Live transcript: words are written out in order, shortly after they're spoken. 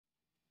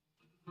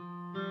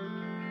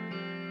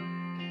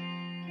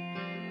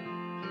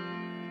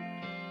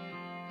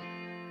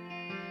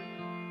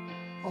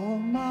All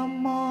my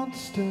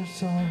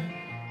monsters are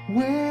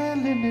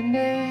willing and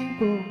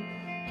able.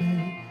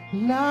 They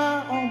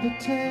lie on the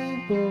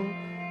table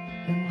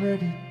and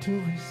ready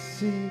to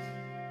receive.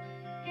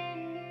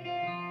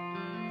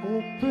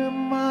 Open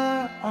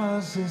my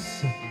eyes,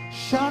 it's a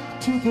shock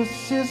to the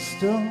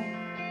system.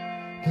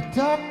 The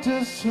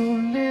doctors who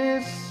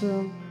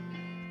listen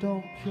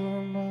don't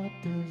cure my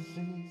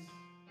disease.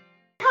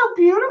 How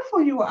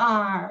beautiful you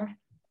are.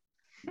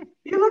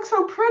 You look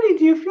so pretty.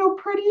 Do you feel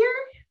prettier?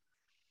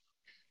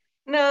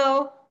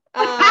 No,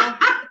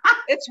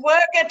 it's work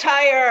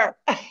attire,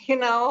 you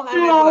know.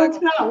 No, it's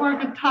not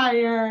work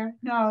attire.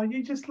 No,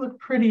 you just look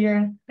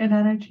prettier in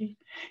energy.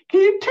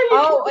 Can you turn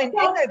your in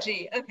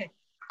energy. Okay.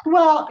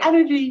 Well,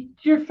 energy,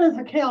 your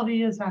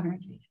physicality is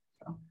energy.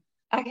 So.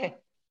 Okay.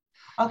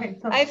 Okay.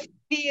 So I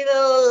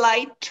feel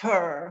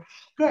lighter.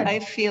 Good. I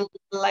feel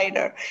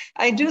lighter.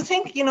 I do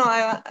think, you know,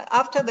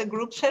 after the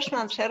group session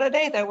on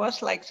Saturday, there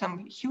was like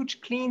some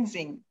huge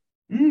cleansing.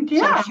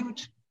 Yeah. Some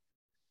huge.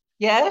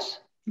 Yes.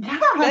 Yeah.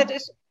 That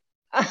is.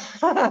 That's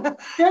what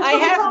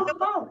it's all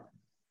about.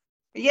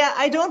 Yeah,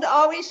 I don't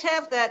always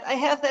have that. I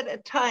have that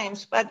at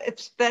times, but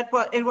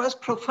it was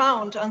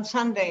profound on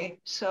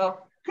Sunday. So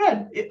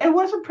good. It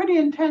was a pretty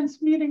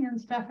intense meeting and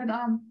stuff.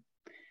 And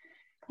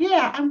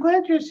yeah, I'm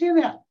glad you're seeing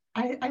that.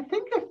 I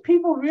think if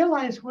people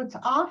realize what's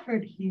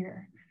offered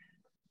here,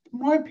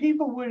 more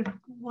people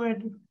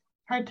would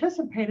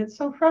participate. It's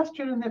so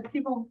frustrating that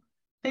people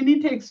they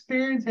need to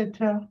experience it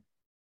to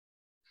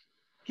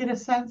get a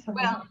sense of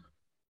it.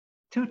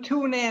 To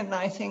tune in,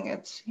 I think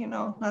it's, you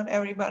know, not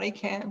everybody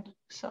can.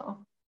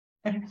 So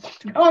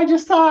oh, I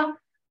just saw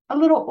a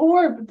little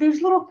orb.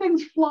 There's little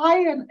things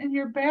flying in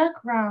your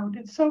background.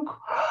 It's so cool.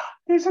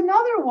 There's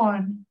another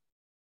one.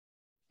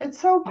 It's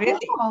so cool.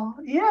 Really?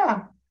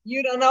 Yeah.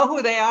 You don't know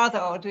who they are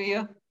though, do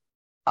you?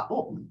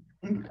 Oh,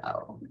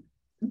 no.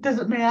 Does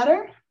it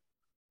matter?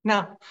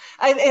 No.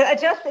 I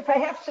just, if I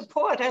have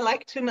support, I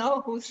like to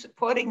know who's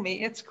supporting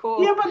me. It's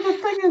cool. Yeah, but the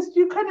thing is,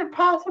 you couldn't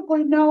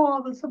possibly know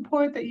all the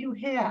support that you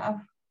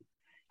have.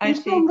 You're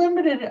so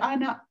limited. I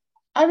know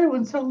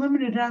everyone's so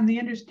limited on the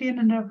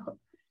understanding of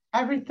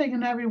everything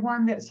and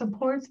everyone that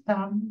supports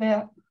them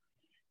that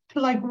to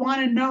like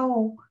want to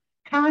know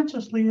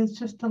consciously is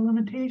just a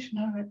limitation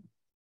of it.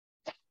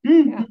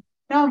 Yeah.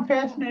 Now I'm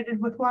fascinated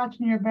with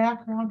watching your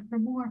background for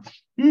more.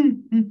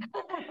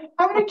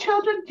 How many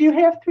children? Do you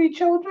have 3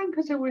 children?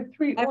 Because there were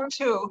 3 I have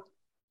 2.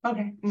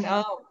 Okay.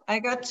 No, I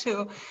got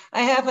 2.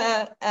 I have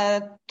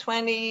a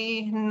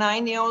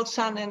 29-year-old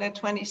son and a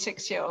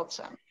 26-year-old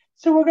son.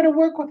 So we're going to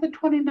work with a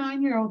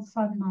 29-year-old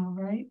son now,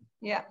 right?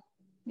 Yeah.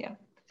 Yeah.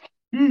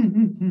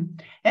 And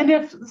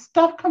if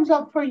stuff comes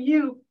up for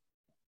you,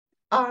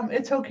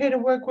 it's okay to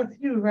work with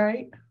you,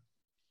 right?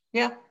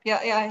 Yeah.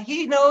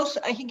 He knows.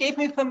 He gave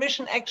me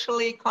permission,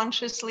 actually,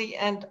 consciously,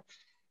 and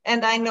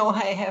I know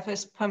I have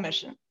his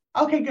permission.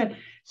 Okay, good.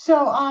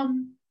 So,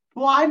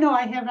 well, I know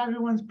I have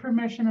everyone's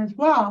permission as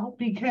well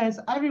because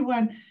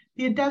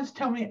the adults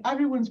tell me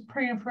everyone's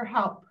praying for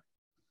help.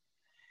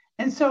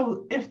 And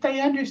so, if they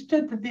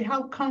understood that the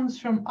help comes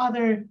from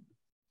other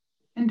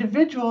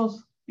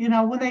individuals, you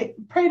know, when they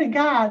pray to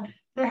God,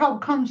 their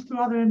help comes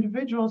through other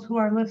individuals who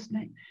are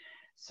listening.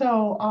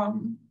 So,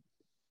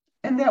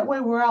 and that way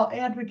we're all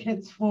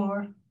advocates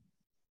for,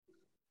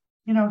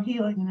 you know,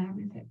 healing and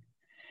everything.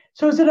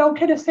 So is it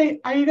okay to say,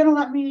 are you going to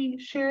let me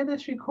share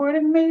this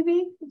recording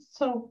maybe?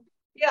 So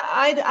yeah,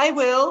 I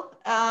will.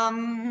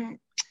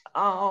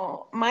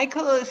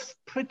 Michael is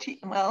pretty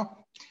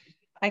well.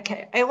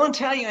 Okay, I won't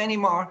tell you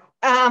anymore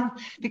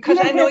because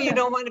I know you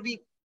don't want to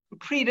be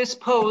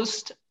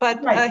predisposed,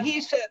 but right.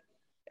 He's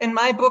in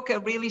my book a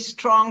really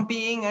strong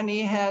being, and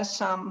he has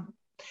some.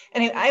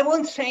 Anyway, I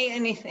won't say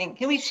anything.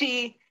 Can we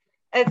see?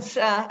 It's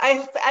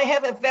I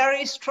have a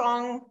very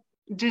strong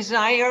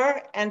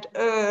desire and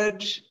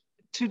urge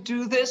to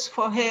do this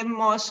for him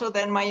more so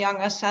than my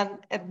younger son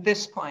at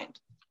this point.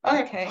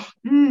 Okay.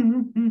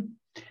 Mm-hmm.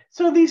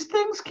 So these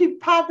things keep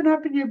popping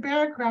up in your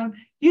background.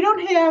 You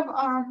don't have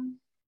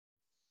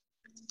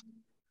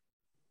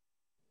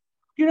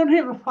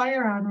a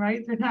fire on,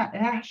 right? They're not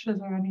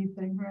ashes or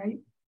anything, right?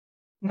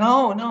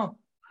 No.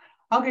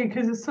 Okay,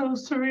 because it's so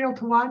surreal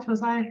to watch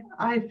this.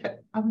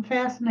 I'm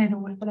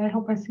fascinated with it. I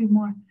hope I see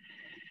more.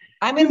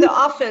 I'm in the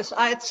office.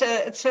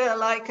 It's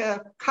like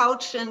a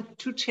couch and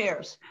 2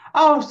 chairs.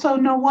 Oh, so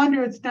no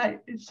wonder it's not.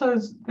 So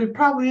there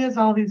probably is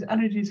all these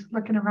energies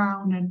flicking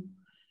around and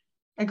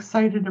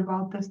excited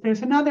about this.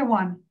 There's another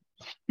one.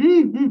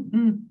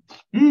 When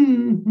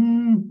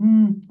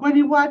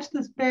you watch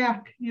this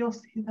back, you'll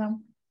see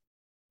them.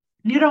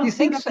 You don't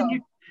see them. So?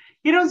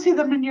 You don't see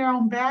them in your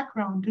own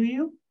background, do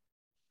you?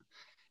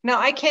 No,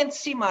 I can't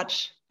see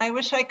much. I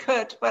wish I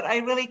could, but I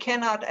really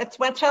cannot. It's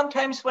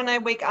sometimes when I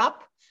wake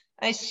up,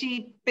 I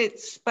see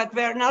bits, but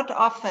not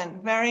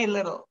often, very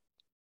little.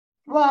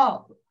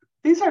 Well,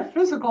 these are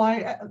physical.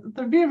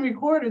 They're being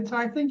recorded, so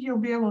I think you'll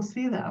be able to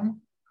see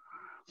them.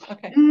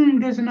 Okay.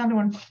 There's another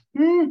one.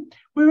 We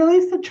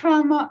release the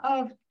trauma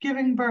of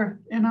giving birth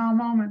in all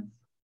moments.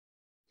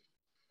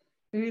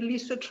 We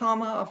release the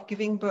trauma of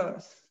giving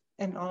birth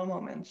in all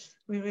moments.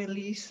 We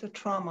release the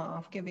trauma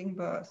of giving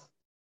birth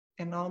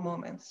in all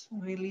moments.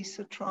 Release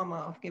the trauma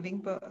of giving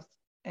birth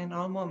in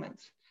all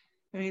moments.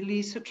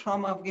 Release the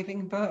trauma of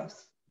giving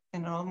birth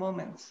in all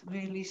moments.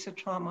 Release the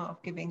trauma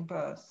of giving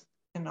birth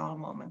in all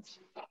moments.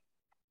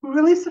 We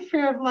release the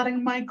fear of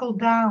letting Michael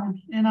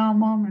down in all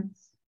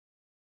moments.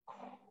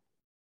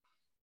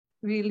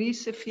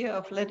 Release the fear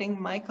of letting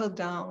Michael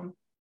down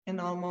in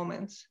all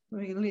moments.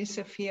 Release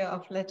the fear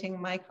of letting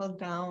Michael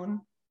down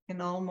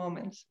in all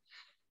moments.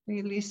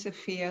 Release the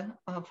fear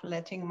of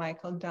letting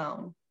Michael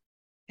down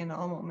in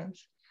all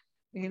moments.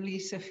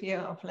 Release the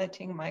fear of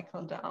letting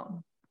Michael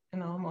down in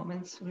all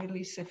moments.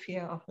 Release the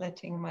fear of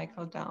letting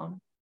Michael down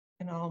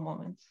in all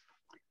moments.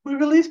 We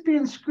release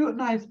being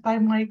scrutinized by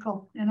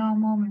Michael in all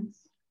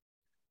moments.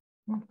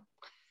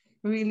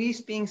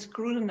 Release being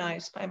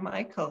scrutinized by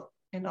Michael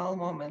in all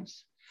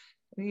moments.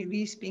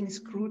 Release being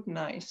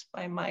scrutinized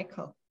by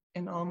Michael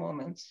in all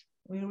moments.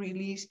 We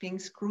release being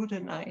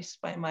scrutinized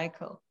by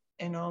Michael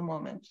in all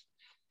moments.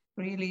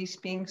 Release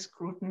being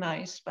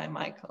scrutinized by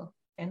Michael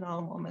in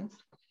all moments.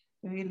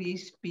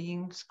 Release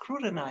being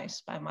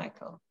scrutinized by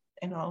Michael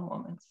in all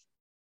moments.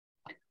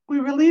 We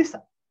release,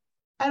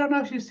 I don't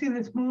know if you've seen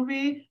this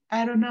movie,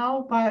 I don't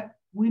know, but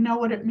we know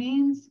what it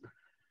means.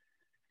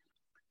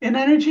 In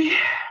energy,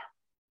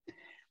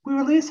 we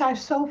release our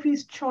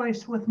Sophie's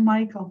choice with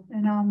Michael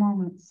in all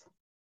moments.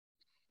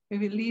 We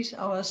release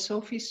our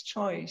Sophie's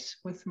choice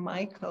with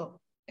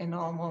Michael in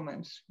all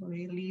moments.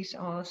 We release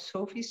our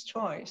Sophie's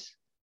choice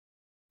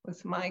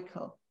with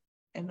Michael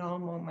in all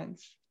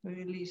moments. We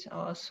release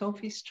our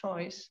Sophie's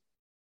choice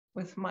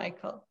with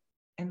Michael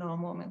in all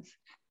moments.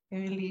 We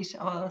release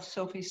our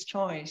Sophie's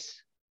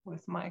choice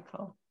with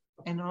Michael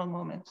in all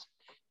moments.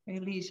 We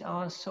release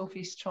our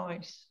Sophie's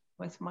choice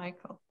with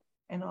Michael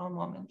in all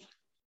moments.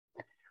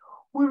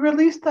 We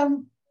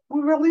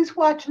release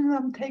watching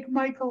them take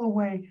Michael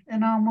away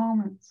in all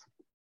moments.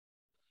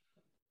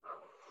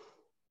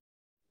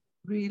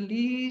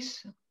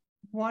 Release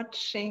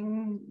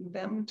watching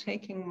them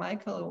taking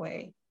Michael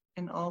away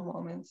in all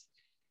moments.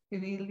 We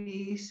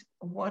release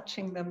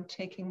watching them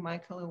taking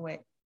Michael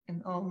away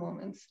in all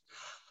moments.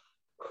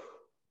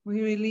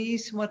 We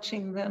release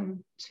watching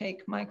them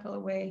take Michael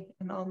away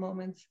in all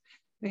moments.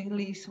 We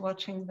release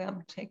watching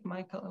them take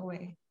Michael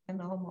away in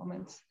all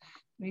moments.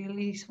 We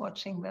release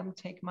watching them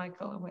take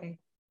Michael away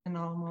in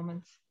all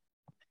moments.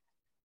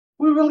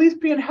 We release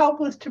being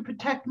helpless to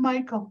protect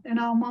Michael in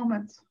all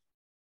moments.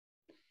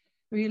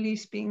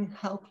 Release being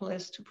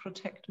helpless to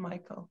protect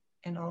Michael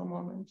in all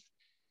moments.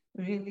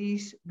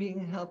 Release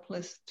being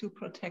helpless to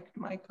protect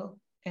Michael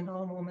in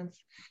all moments.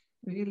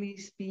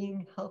 Release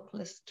being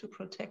helpless to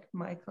protect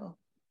Michael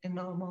in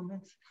all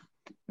moments.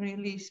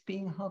 Release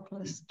being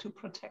helpless to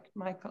protect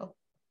Michael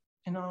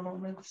in all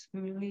moments.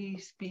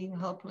 Release being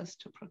helpless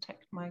to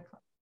protect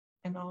Michael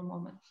in all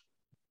moments.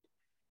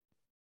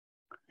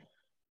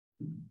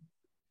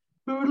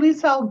 We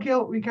release our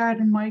guilt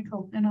regarding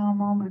Michael in all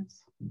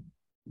moments.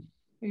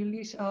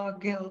 Release our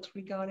guilt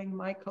regarding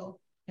Michael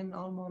in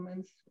all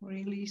moments.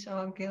 Release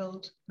our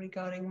guilt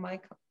regarding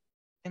Michael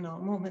in all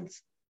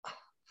moments.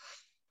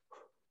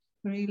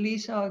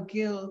 Release our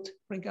guilt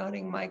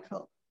regarding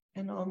Michael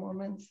in all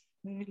moments.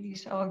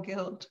 Release our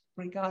guilt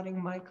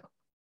regarding Michael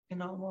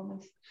in all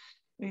moments.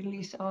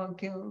 Release our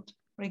guilt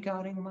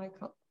regarding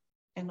Michael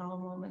in all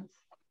moments.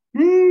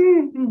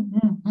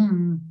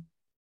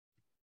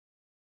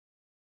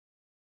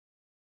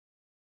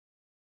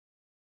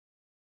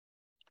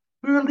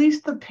 We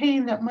release the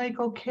pain that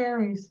Michael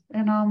carries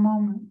in all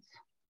moments.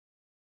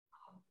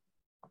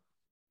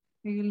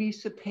 We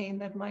release the pain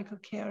that Michael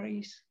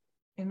carries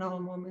in all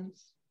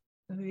moments.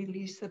 We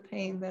release the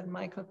pain that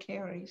Michael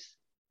carries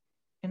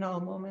in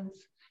all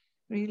moments.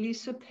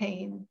 Release the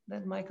pain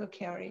that Michael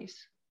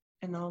carries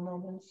in all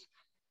moments.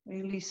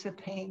 Release the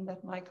pain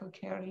that Michael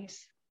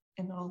carries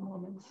in all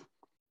moments.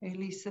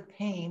 Release the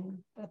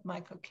pain that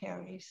Michael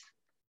carries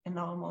in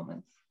all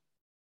moments.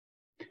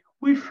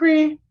 We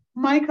free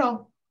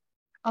Michael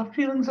of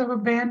feelings of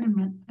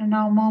abandonment in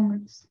all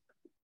moments.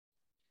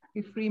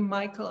 We free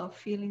Michael of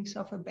feelings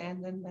of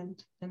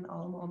abandonment in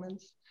all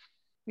moments.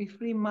 We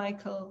free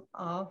Michael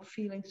of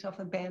feelings of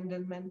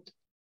abandonment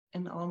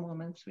in all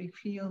moments. We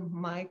feel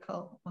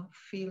Michael of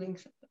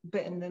feelings of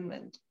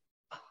abandonment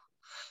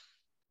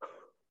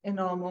in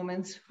all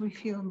moments. We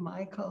feel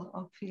Michael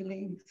of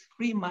feelings,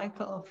 free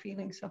Michael of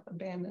feelings of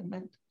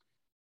abandonment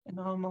in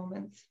all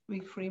moments. We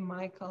free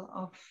Michael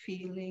of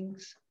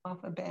feelings of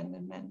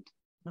abandonment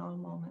in all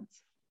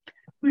moments.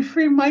 We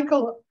free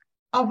Michael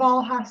of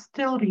all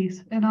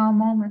hostilities in all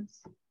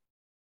moments.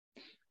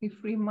 We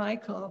free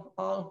Michael of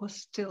all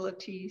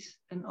hostilities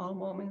in all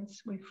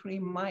moments. We free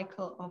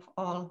Michael of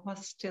all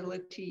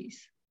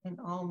hostilities in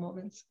all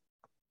moments.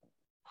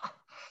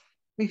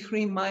 We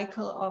free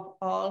Michael of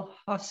all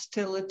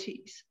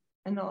hostilities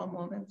in all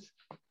moments.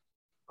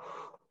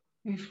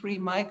 We free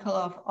Michael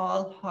of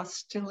all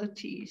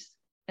hostilities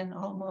in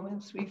all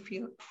moments. We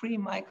feel free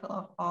Michael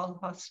of all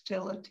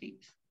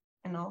hostilities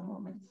in all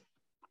moments.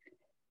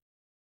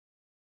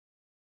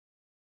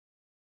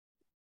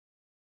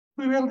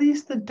 We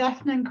release the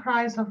deafening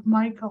cries of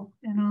Michael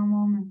in all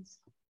moments.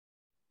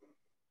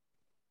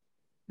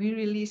 We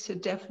release the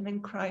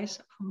deafening cries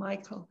of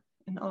Michael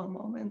in all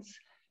moments.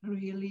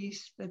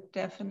 Release the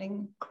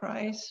deafening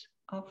cries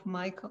of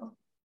Michael.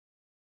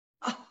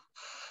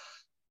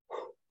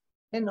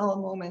 In all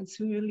moments,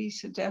 we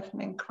release the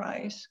deafening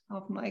cries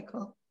of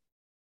Michael.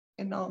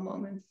 In all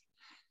moments,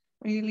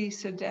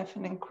 release the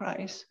deafening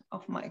cries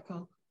of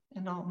Michael.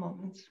 In all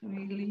moments,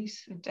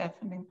 release the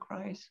deafening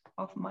cries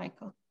of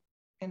Michael.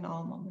 In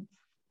all moments.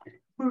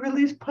 We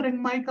release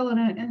putting Michael in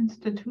an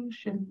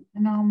institution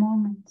in all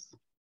moments.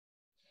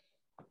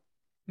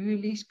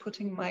 Release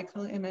putting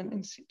Michael in an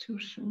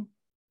institution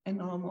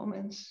in all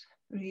moments.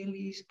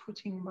 Release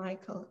putting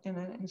Michael in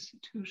an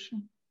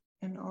institution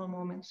in all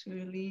moments.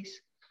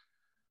 Release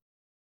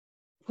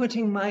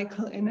putting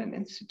Michael in an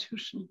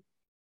institution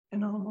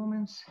in all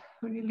moments.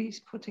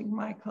 Release putting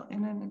Michael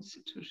in an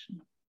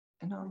institution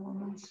in all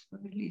moments.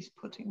 Release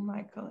putting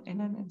Michael in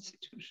an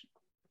institution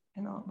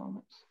in all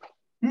moments.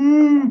 We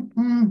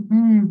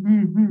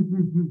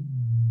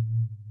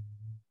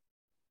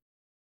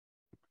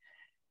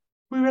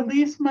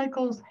release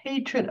Michael's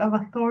hatred of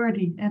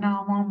authority in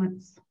all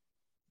moments.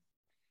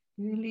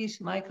 Release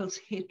Michael's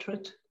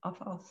hatred of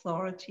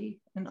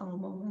authority in all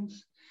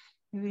moments.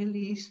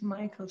 Release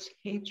Michael's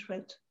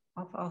hatred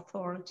of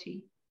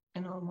authority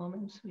in all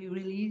moments. We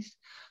release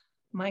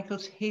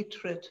Michael's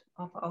hatred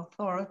of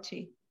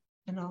authority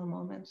in all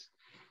moments.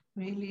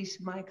 Release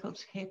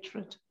Michael's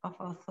hatred of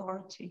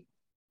authority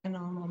in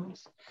all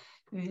moments.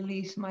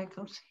 Release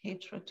Michael's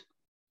hatred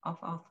of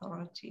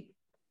authority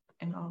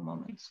in all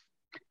moments.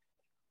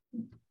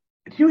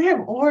 You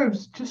have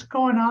orbs just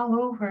going all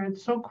over.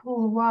 It's so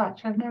cool to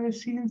watch. I've never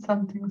seen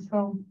something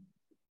so.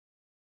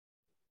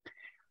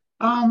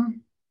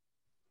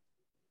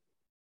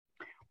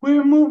 We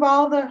remove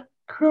all the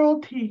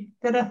cruelty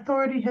that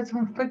authority has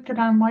inflicted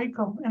on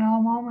Michael in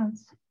all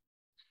moments.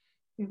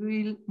 We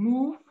will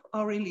move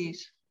or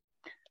release.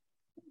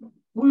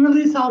 We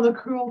release all the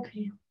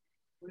cruelty.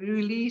 We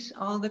release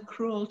all the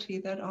cruelty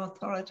that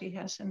authority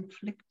has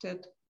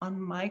inflicted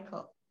on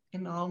Michael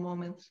in all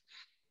moments.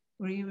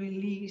 We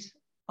release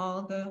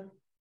all the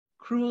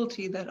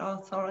cruelty that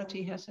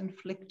authority has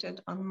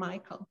inflicted on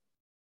Michael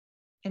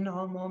in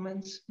all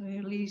moments. We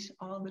release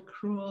all the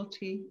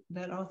cruelty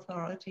that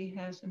authority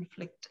has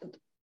inflicted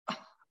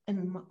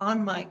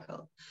on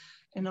Michael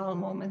in all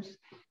moments.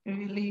 We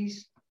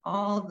release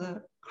all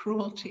the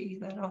cruelty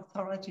that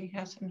authority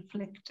has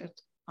inflicted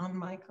on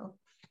Michael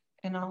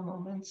in all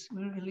moments.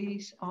 We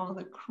release all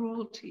the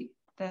cruelty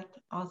that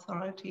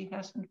authority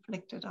has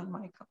inflicted on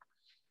Michael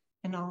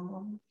in all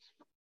moments.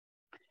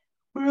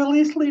 We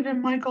release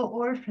leaving Michael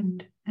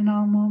orphaned in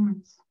all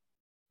moments.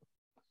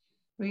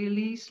 We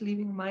release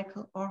leaving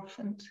Michael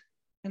orphaned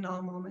in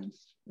all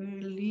moments. We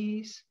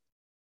release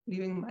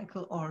leaving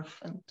Michael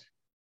orphaned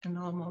in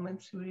all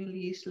moments. We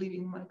release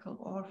leaving Michael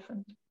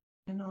orphaned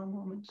in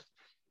all moments.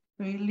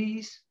 We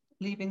release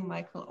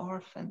leaving Michael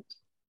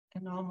orphaned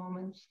in all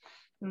moments.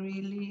 We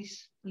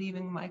release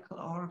leaving Michael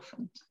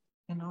orphaned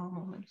in all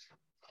moments.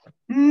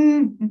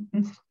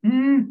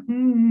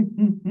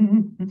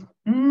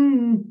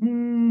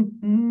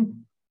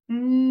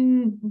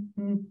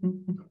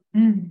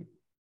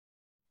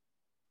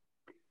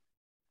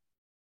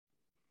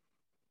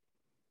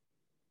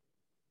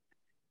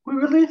 We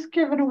release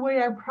giving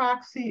away our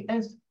proxy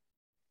as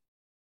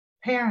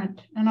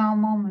parent in all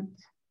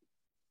moments.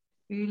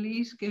 We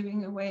release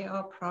giving away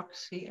our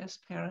proxy as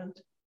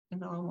parent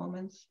in all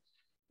moments.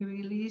 We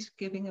release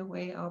giving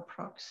away our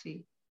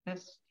proxy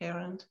as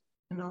parent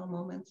in all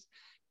moments.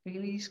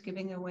 Release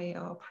giving away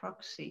our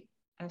proxy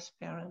as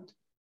parent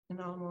in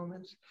all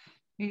moments.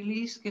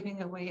 Release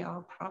giving away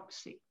our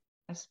proxy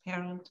as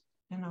parent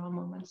in all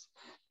moments.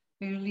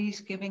 Release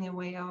giving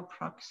away our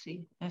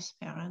proxy as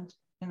parent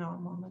in all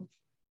moments.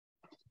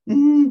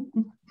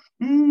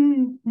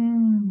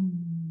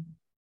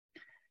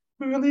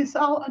 We release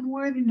all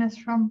unworthiness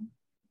from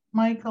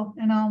Michael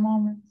in all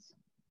moments.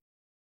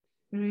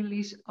 We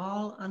release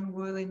all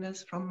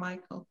unworthiness from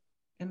Michael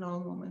in all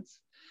moments.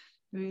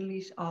 We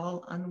release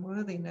all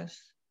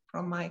unworthiness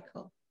from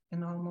Michael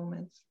in all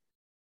moments.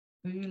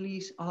 We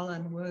release all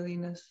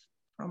unworthiness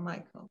from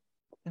Michael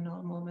in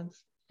all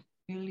moments.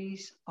 We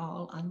release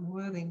all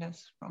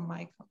unworthiness from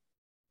Michael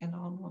in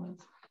all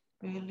moments.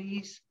 We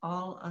release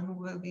all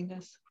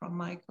unworthiness from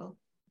Michael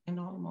in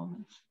all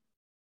moments.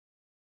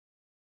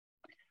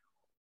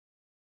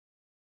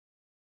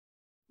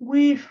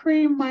 We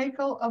free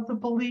Michael of the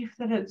belief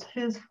that it's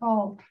his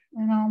fault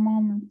in all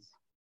moments.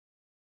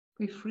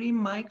 We free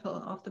Michael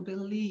of the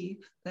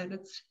belief that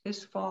it's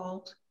his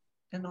fault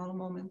in all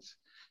moments.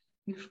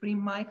 We free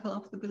Michael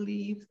of the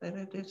belief that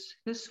it is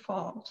his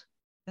fault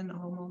in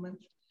all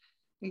moments.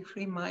 We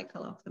free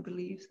Michael of the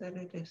belief that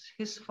it is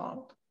his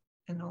fault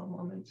in all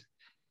moments.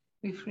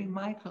 We free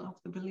Michael of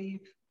the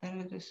belief that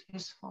it is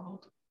his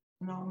fault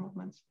in all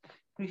moments.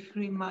 We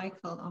free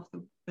Michael of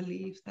the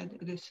belief that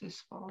it is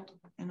his fault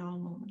in all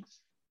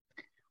moments.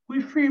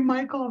 We free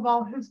Michael of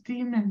all his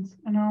demons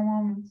in all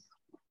moments.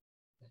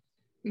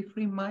 We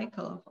free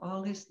Michael of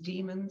all his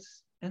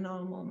demons in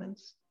all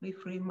moments. We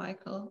free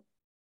Michael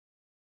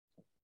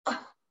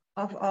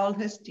of all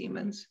his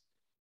demons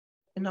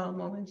in all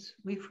moments.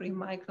 We free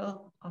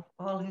Michael of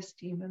all his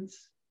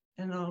demons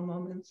in all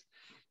moments.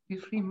 We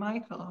free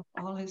Michael of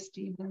all his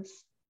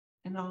demons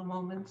in all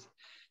moments.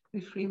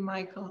 We free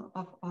Michael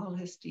of all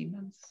his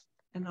demons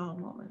in all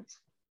moments.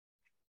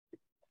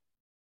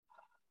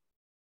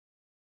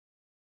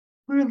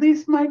 We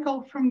release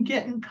Michael from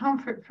getting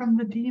comfort from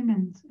the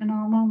demons in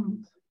all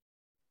moments.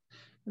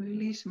 We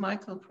release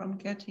Michael from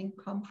getting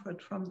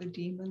comfort from the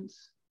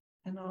demons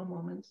in all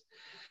moments.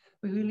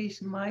 We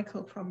release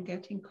Michael from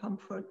getting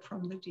comfort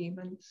from the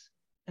demons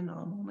in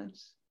all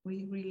moments.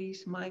 We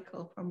release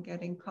Michael from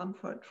getting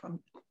comfort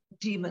from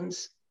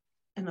demons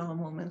in all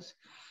moments.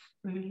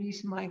 We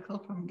release Michael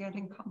from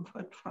getting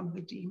comfort from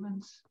the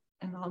demons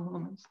in all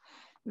moments.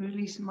 We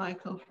release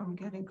Michael from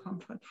getting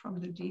comfort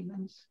from the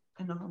demons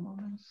in all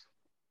moments.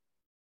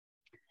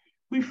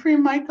 We free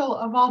Michael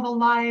of all the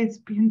lies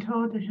being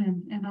told to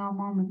him in all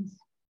moments.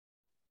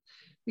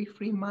 We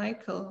free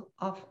Michael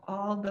of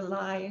all the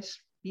lies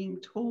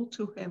being told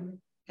to him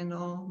in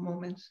all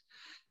moments.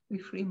 We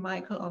free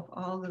Michael of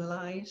all the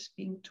lies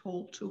being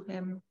told to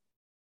him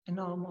in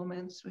all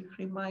moments. We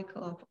free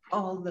Michael of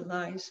all the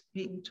lies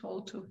being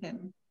told to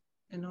him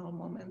in all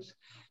moments.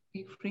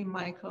 We free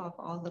Michael of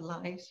all the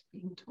lies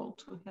being told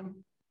to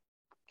him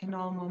in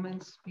all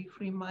moments. We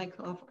free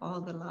Michael of all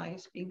the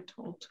lies being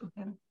told to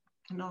him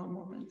in all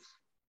moments.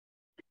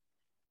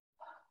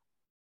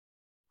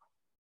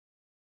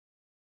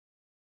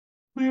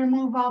 We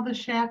remove all the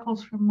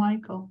shackles from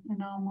Michael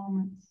in all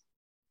moments.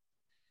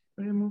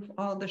 We remove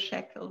all the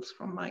shackles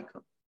from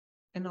Michael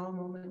in all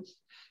moments.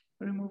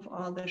 We remove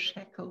all the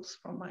shackles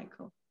from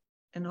Michael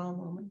in all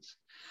moments.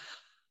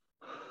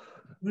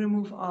 We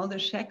remove all the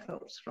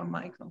shackles from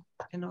Michael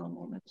in all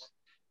moments.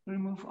 We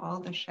remove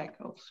all the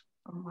shackles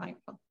from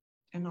Michael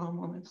in all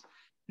moments.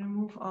 We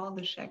remove all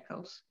the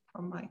shackles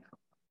from Michael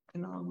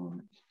in all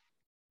moments.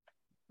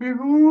 We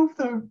remove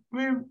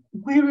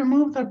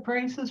the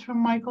braces from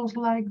Michael's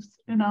legs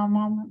in all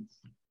moments.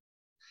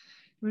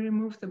 We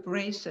remove the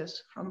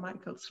braces from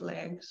Michael's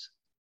legs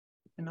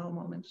in all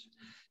moments.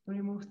 We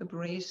remove the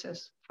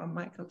braces from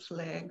Michael's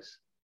legs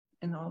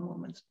in all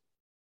moments.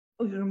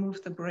 We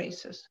remove the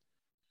braces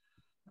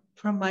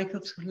from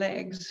Michael's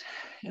legs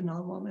in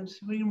all moments.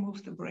 We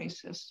remove the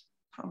braces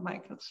from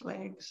Michael's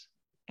legs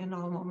in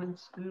all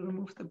moments. We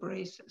remove the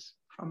braces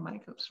from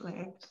Michael's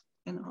legs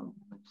in all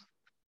moments.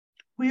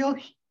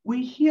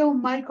 We heal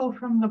Michael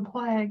from the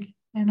plague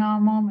in all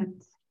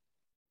moments.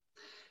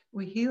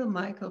 We heal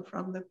Michael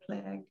from the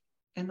plague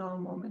in all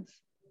moments.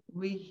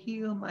 We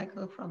heal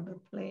Michael from the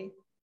plague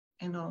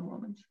in all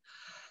moments.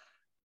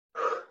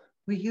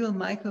 We heal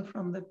Michael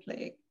from the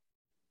plague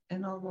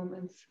in all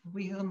moments.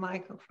 We heal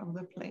Michael from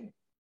the plague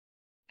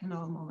in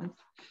all moments.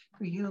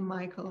 We heal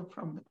Michael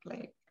from the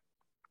plague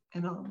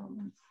in all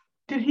moments.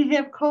 Did he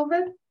have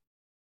COVID?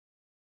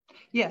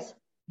 Yes,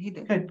 he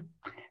did. Good.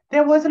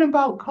 That wasn't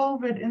about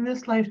COVID in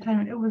this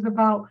lifetime. It was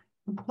about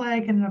the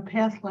plague in a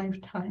past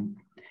lifetime.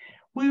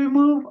 We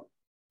remove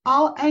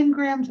all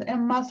engrams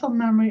and muscle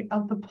memory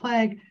of the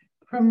plague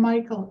from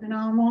Michael in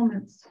all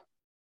moments.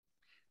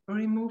 We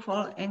remove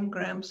all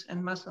engrams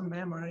and muscle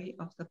memory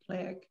of the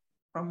plague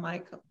from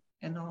Michael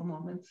in all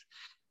moments.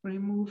 We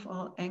remove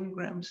all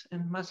engrams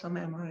and muscle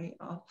memory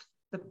of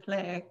the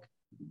plague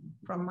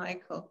from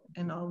Michael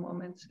in all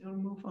moments. We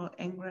remove all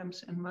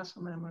engrams and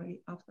muscle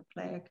memory of the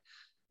plague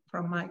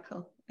from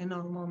Michael in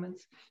all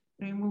moments.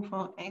 We remove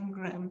all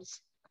engrams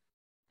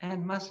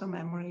and muscle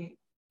memory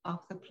of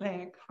the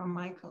plague from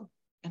Michael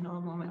in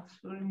all moments.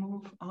 We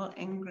remove all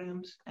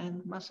engrams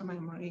and muscle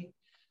memory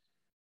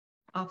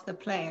of the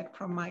plague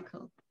from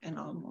Michael in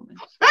all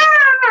moments.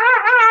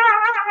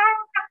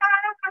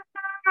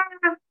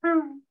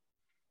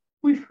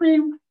 We free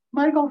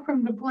Michael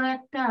from the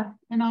Black Death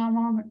in all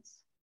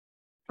moments.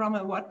 From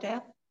a what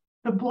death?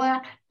 The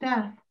Black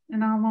Death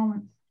in all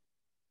moments.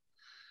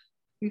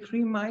 We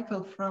free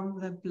Michael from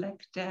the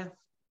Black Death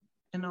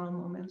in all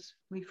moments.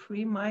 We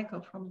free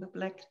Michael from the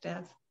Black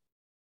Death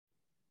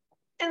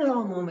in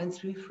all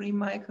moments. We free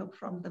Michael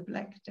from the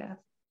Black Death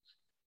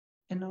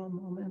in all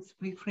moments.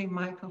 We free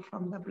Michael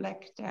from the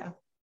Black Death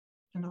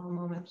in all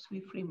moments.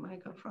 We free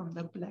Michael from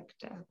the Black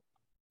Death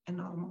in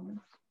all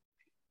moments.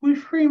 We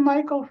free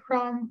Michael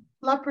from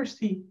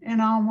leprosy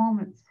in all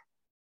moments.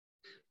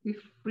 We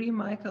free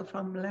Michael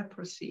from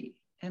leprosy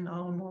in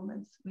all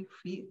moments. We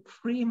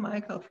free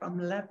Michael from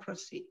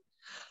leprosy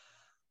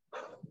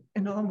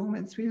in all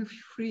moments. We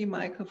free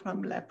Michael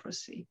from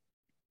leprosy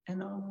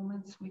in all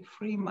moments. We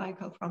free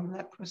Michael from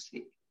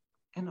leprosy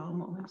in all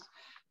moments.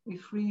 We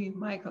free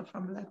Michael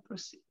from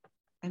leprosy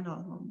in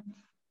all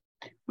moments.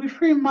 We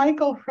free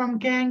Michael from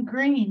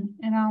gangrene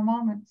in all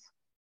moments.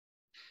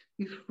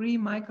 We free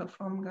Michael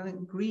from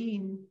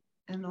gangrene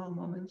in all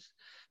moments.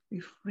 We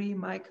free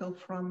Michael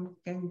from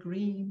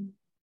gangrene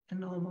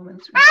in all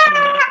moments.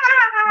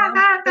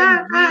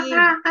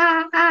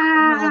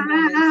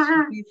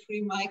 We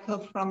free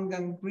Michael from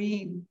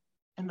gangrene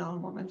in all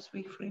moments.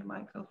 We free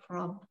Michael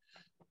from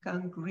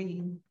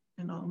gangrene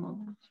in all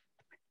moments.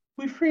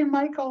 We free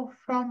Michael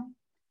from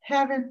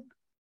having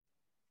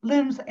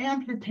limbs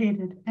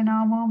amputated in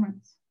all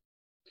moments.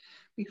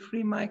 We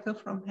free Michael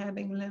from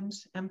having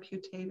limbs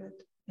amputated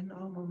in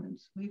all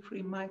moments. We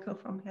free Michael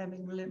from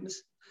having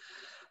limbs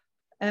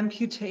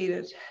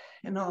amputated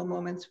in all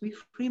moments. We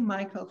free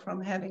Michael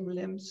from having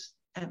limbs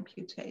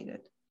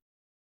amputated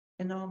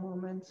in all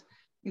moments.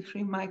 We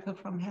free Michael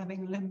from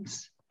having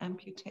limbs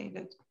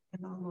amputated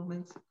in all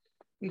moments.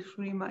 We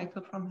free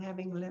Michael from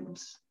having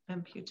limbs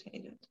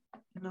amputated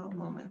in all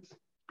moments.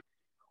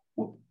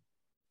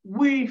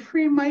 We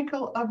free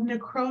Michael of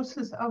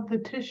necrosis of the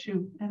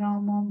tissue in all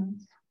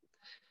moments.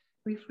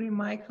 We free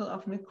Michael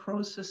of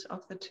necrosis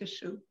of the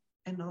tissue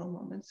in all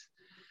moments.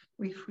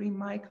 We free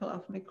Michael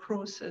of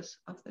necrosis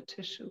of the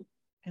tissue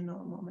in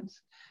all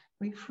moments.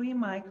 We free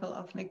Michael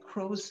of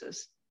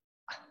necrosis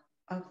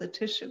of the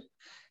tissue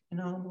in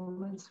all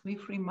moments. We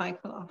free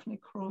Michael of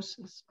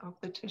necrosis of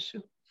the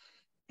tissue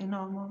in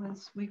all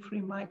moments. We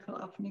free Michael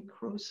of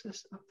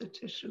necrosis of the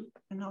tissue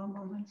in all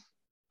moments.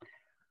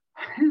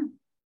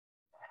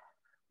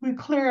 We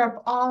clear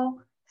up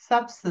all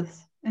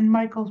sepsis in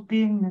Michael's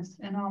beingness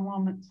in all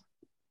moments.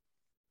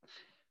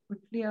 We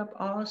clear up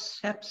all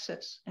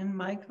sepsis in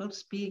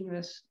Michael's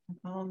beingness in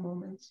all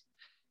moments.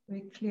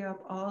 We clear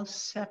up all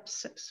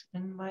sepsis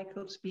in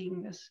Michael's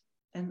beingness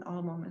in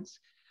all moments.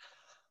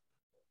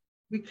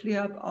 We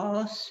clear up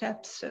all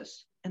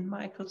sepsis in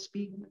Michael's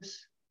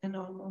beingness in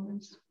all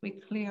moments. We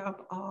clear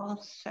up all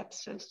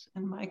sepsis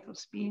in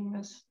Michael's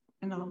beingness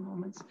in all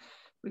moments.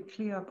 We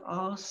clear up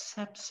all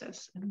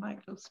sepsis in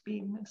Michael's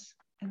beingness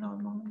in all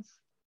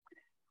moments.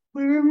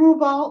 We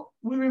remove all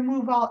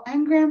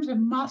engrams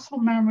and muscle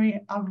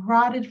memory of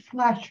rotted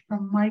flesh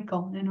from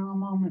Michael in all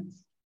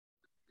moments.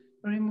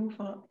 We remove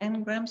all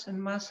engrams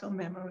and muscle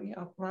memory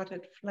of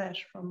rotted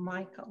flesh from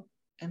Michael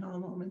in all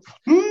moments.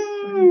 We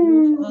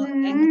remove all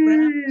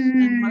engrams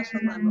and muscle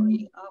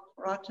memory of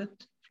rotted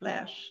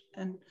flesh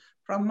and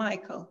from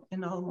Michael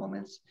in all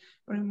moments.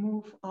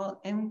 Remove all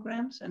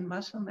engrams and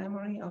muscle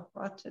memory of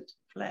rotted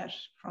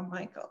flesh from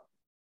Michael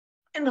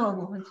in all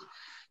moments.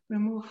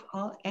 Remove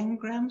all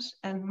engrams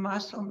and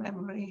muscle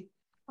memory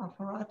of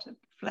rotted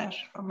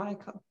flesh from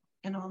Michael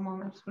in all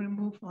moments.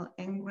 Remove all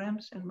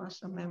engrams and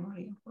muscle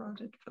memory of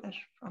rotted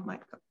flesh from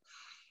Michael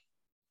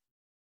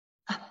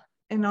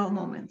in all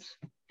moments.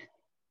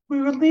 We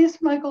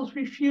release Michael's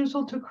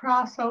refusal to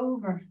cross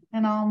over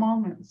in all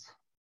moments.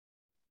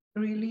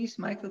 Release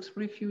Michael's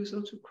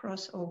refusal to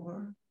cross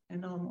over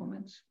in all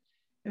moments.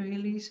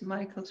 Release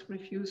Michael's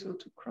refusal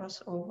to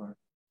cross over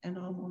in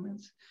all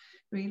moments.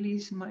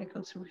 Release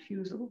Michael's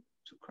refusal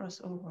to cross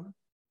over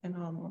in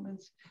all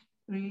moments.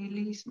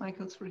 Release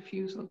Michael's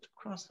refusal to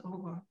cross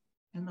over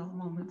in all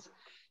moments.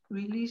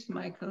 Release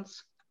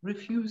Michael's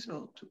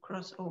refusal to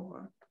cross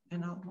over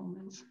in all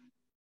moments.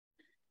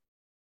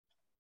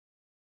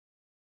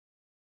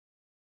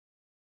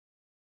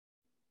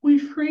 We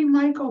free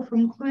Michael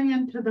from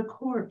clinging to the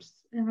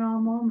corpse in all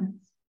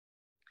moments.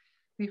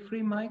 We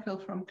free Michael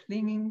from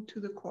clinging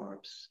to the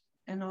corpse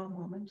in all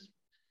moments.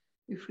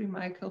 We free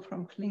Michael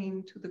from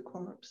clinging to the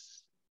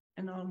corpse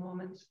in all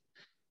moments.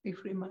 We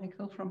free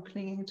Michael from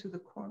clinging to the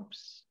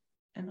corpse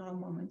in all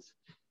moments.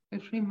 We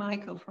free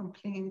Michael from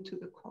clinging to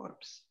the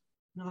corpse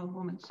in all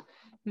moments.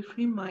 We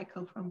free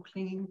Michael from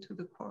clinging to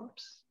the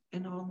corpse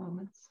in all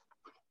moments.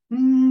 We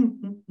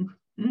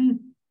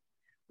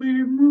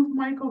remove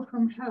Michael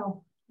from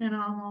hell in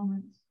all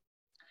moments.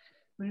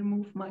 We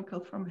remove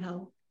Michael from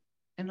hell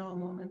in all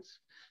moments.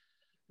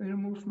 We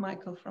remove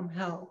Michael from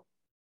hell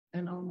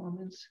in all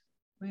moments.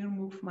 We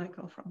remove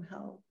Michael from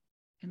hell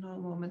in all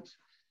moments.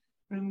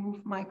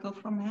 Remove Michael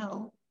from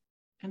hell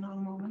in all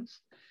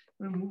moments.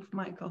 Remove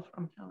Michael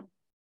from hell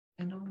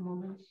in all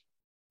moments.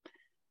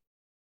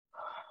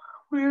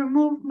 We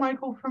remove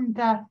Michael from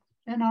death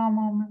in all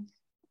moments.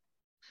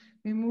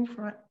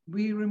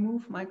 We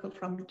remove Michael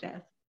from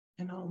death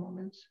in all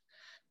moments.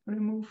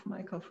 Remove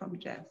Michael from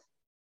death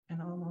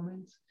in all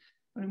moments.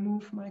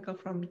 Remove Michael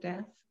from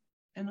death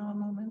in all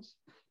moments.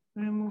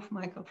 Remove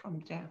Michael from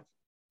death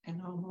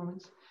in all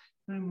moments.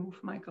 Remove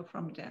Michael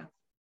from death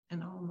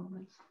in all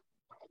moments.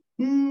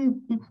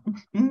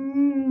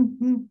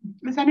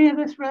 Is any of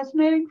this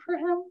resonating for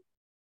him?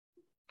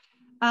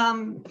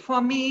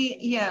 For me,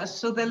 yes.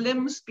 So the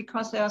limbs,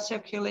 because there are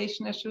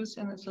circulation issues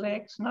in his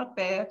legs, not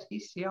bad.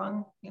 He's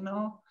young, you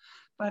know.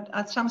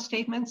 But some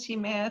statements he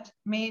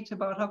made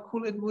about how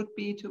cool it would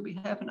be to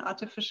have an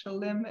artificial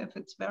limb if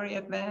it's very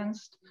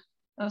advanced,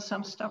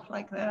 some stuff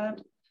like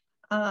that.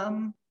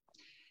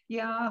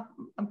 Yeah,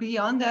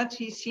 beyond that,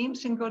 he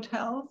seems in good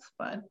health,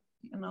 but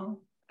you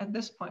know, at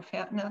this point,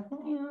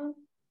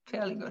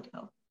 fairly good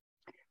health.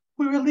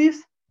 We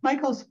release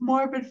Michael's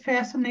morbid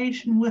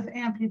fascination with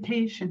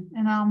amputation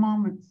in all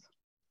moments.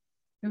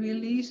 We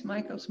release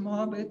Michael's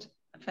morbid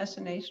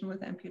fascination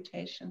with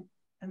amputation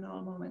in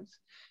all moments.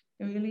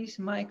 We release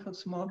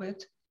Michael's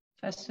morbid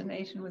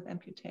fascination with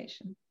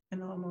amputation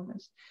in all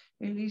moments.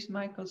 We release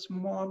Michael's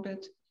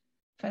morbid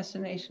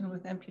fascination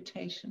with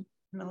amputation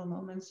in all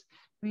moments.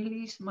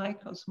 Release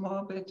Michael's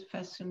morbid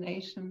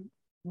fascination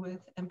with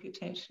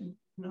amputation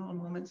in all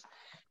moments.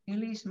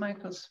 Release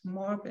Michael's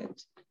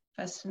morbid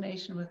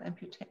fascination with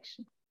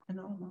amputation in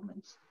all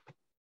moments.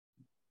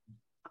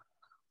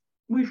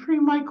 We free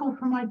Michael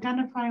from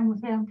identifying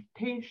with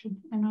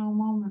amputation in all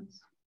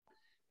moments.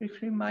 We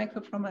free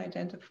Michael from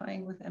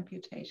identifying with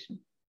amputation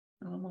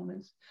in all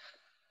moments.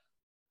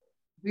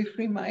 We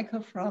free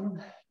Michael from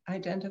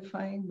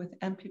identifying with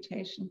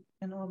amputation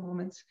in all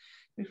moments.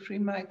 We free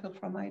Michael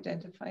from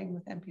identifying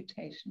with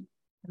amputation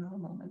in all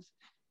moments.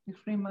 We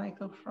free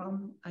Michael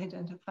from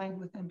identifying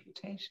with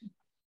amputation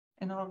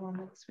in all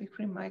moments. We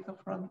free Michael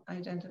from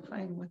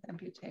identifying with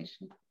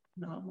amputation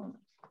in all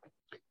moments.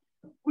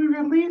 We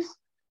release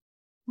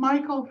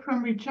Michael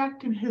from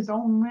rejecting his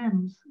own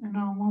limbs in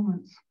all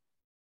moments.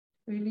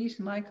 Release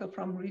Michael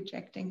from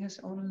rejecting his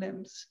own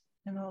limbs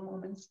in all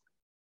moments.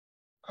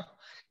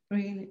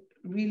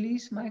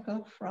 Release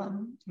Michael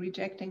from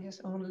rejecting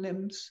his own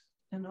limbs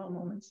in all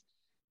moments.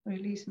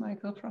 Release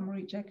Michael from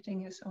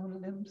rejecting his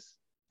own limbs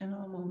in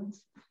all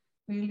moments.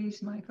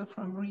 Release Michael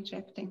from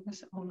rejecting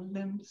his own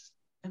limbs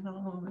in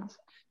all moments.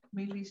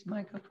 Release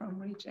Michael from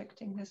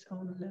rejecting his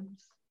own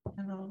limbs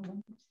in all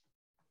moments.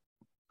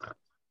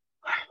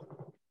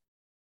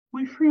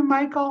 We free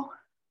Michael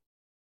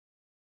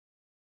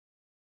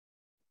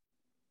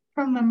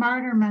from the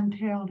martyr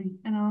mentality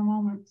in all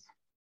moments.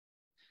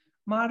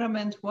 Martyr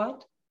meant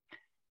what?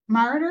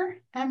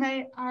 Martyr,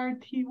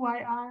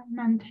 M-A-R-T-Y-R,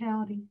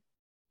 mentality.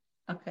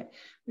 Okay.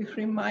 We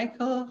free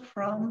Michael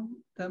from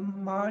the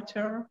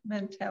martyr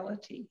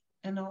mentality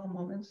in all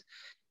moments.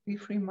 We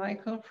free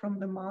Michael from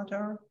the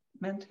martyr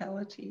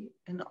mentality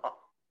in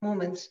all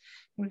moments.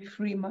 We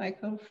free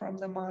Michael from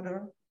the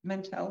martyr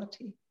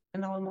mentality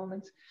in all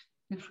moments.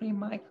 We free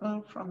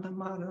Michael from the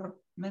martyr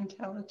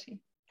mentality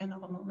in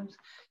all moments.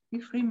 We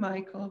free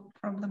Michael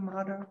from the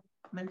martyr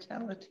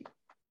mentality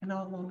in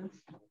all moments.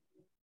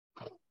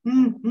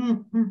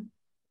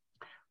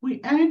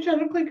 We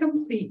energetically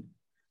complete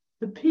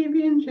the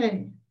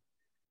PB&J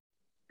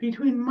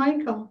between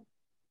Michael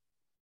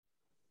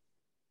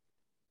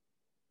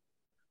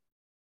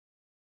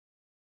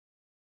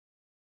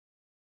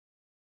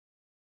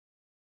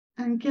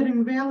and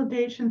getting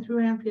validation through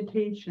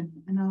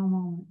amputation in all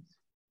moments.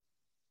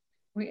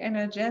 We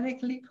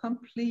energetically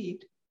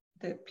complete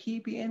the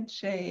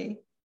PB&J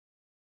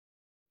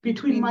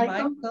between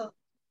Michael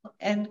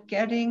and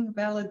getting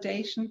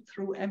validation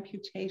through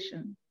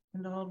amputation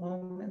in all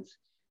moments.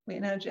 We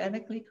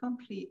energetically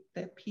complete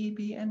the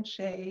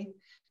PB&J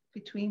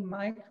between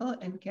Michael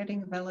and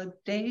getting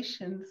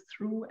validation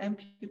through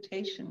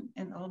amputation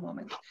in all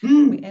moments.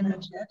 We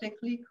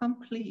energetically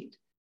complete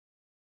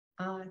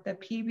the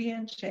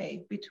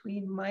PB&J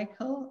between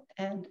Michael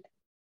and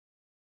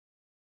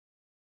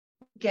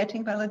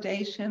getting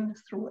validation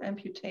through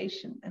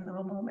amputation in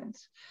all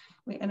moments.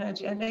 We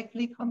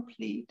energetically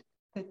complete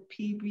the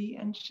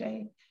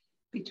PB&J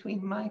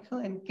between Michael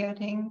and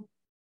getting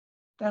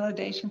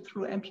validation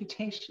through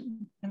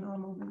amputation in all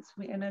moments.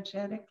 We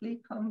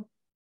energetically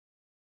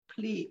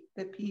complete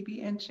the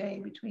PB&J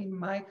between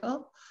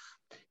Michael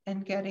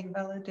and getting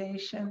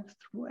validation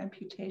through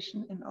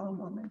amputation in all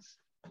moments.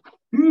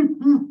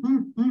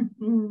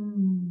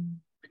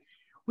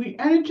 We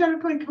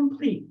energetically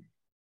complete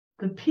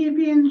the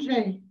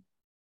PB&J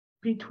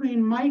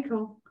between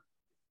Michael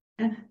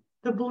and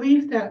the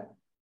belief that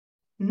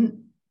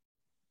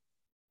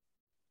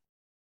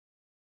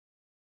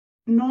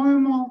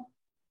normal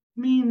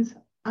means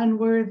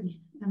unworthy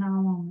in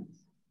all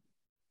moments.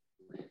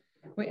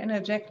 We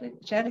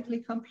energetically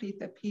complete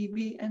the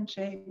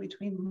PB&J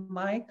between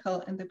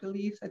Michael and the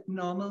belief that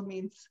normal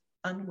means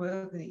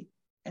unworthy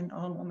in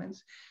all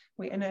moments.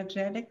 We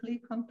energetically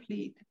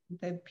complete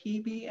the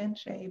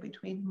PB&J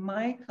between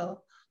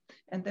Michael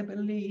and the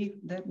belief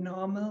that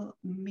normal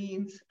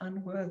means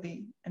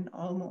unworthy in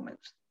all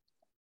moments.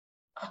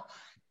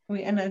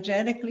 We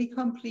energetically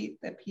complete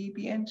the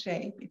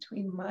PB&J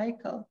between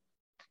Michael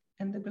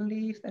and the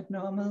belief that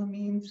normal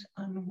means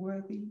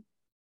unworthy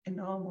in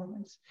all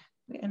moments.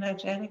 We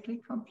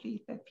energetically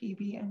complete the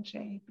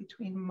PB&J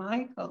between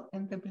Michael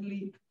and the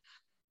belief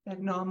that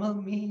normal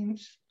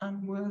means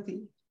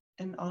unworthy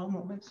in all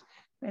moments.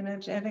 We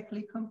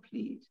energetically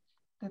complete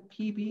the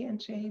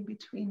PB&J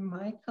between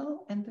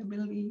Michael and the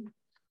belief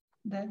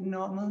that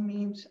normal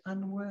means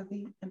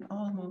unworthy in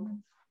all moments.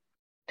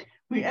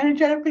 We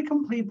energetically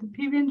complete the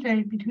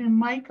PB&J between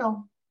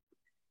Michael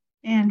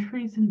and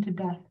freezing to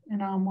death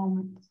in all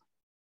moments.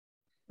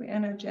 We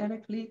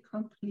energetically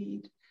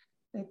complete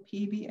the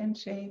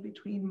PB&J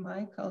between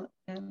Michael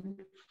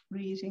and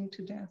freezing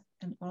to death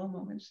in all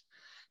moments.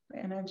 We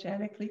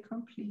energetically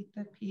complete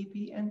the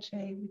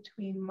PB&J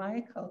between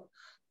Michael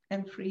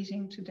and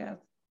freezing to death.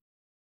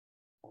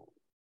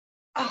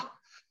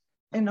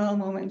 In all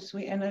moments,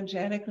 we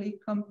energetically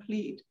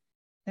complete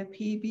the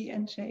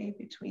PB&J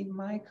between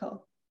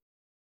Michael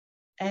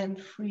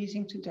and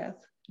freezing to death.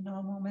 In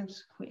all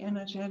moments, we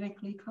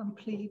energetically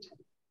complete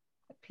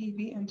the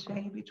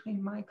PB&J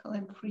between Michael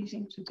and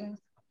freezing to death.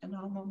 In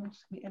all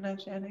moments, we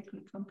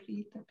energetically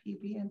complete the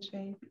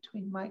PB&J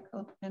between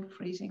Michael and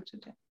freezing to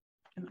death.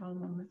 In all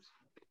moments.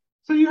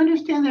 So you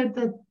understand that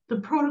the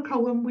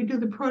protocol, when we do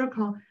the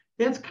protocol,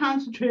 that's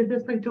concentrated.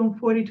 That's like doing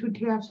 42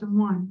 taps in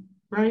one,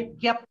 right?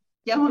 Yep.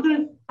 So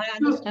I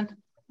understand.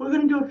 We're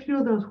going to do a few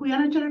of those. We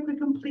energetically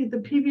complete the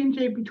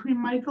PB&J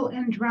between Michael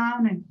and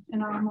drowning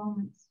in our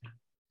moments.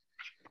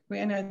 We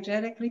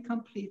energetically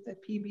complete the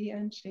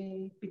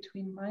PB&J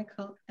between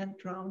Michael and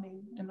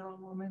drowning in all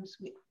moments.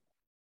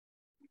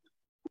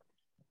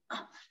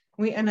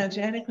 We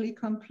energetically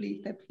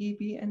complete the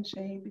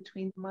PB&J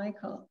between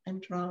Michael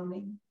and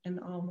drowning in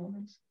all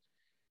moments.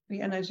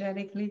 We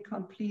energetically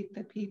complete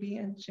the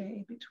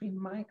PB&J between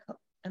Michael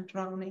and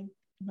drowning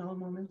in all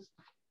moments.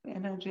 We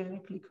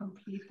energetically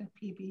complete the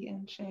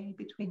PB&J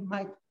between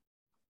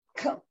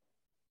Michael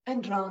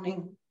and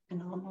drowning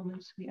in all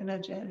moments. We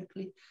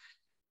energetically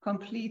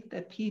complete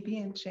the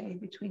PB&J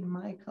between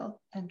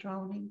Michael and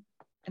drowning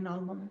in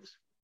all moments.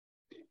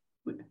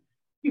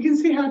 You can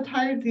see how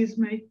tired these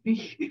make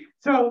me.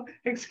 So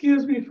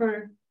excuse me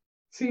for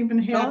seeming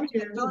happy.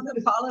 Don't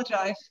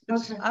apologize.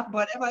 It's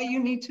whatever you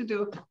need to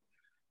do.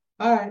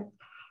 All right.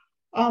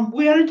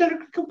 We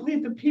energetically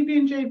complete the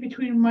PB&J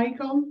between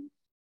Michael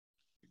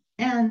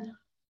and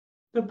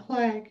the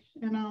plague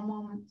in all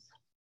moments.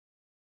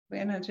 We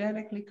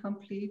energetically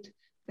complete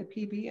the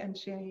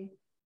PB&J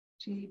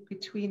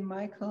between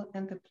Michael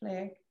and the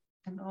plague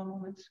in all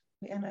moments.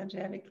 We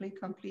energetically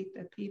complete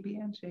the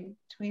PB&J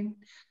between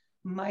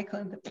Michael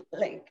and the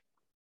plague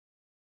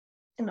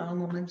in all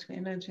moments. We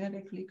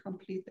energetically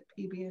complete the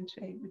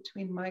PB&J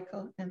between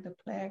Michael and the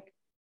plague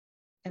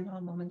in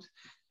all moments.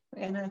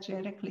 We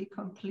energetically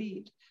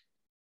complete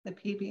the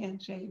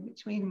PB&J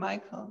between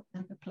Michael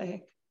and the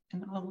plague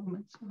in all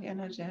moments. We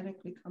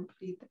energetically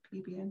complete the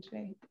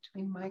PB&J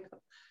between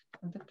Michael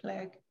and the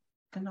plague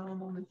in all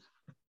moments.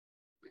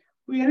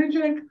 We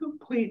energetically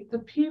complete the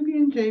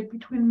PB&J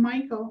between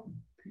Michael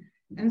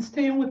and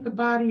staying with the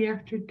body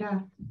after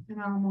death in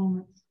all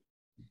moments.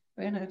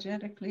 We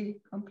energetically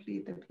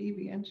complete the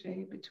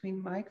PB&J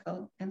between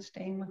Michael and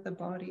staying with the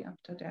body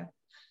after death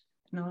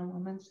in all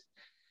moments.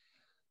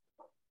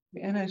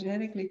 We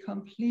energetically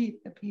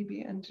complete the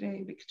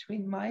PB&J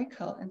between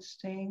Michael and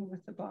staying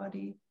with the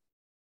body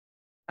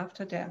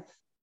after death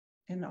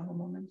in all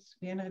moments.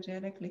 We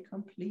energetically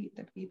complete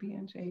the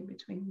PB&J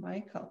between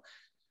Michael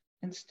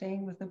and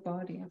staying with the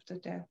body after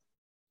death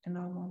in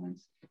all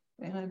moments.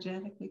 We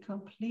energetically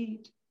complete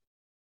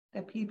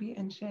the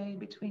PB&J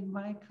between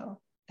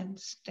Michael and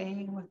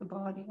staying with the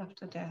body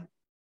after death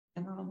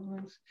in all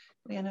moments.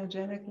 We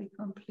energetically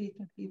complete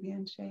the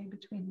PB&J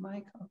between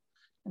Michael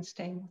and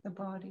staying with the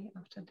body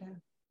after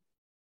death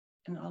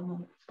in all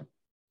moments.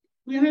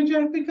 We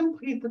energetically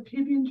complete the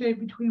PB&J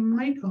between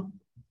Michael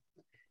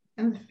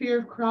and the fear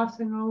of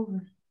crossing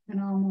over in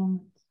all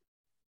moments.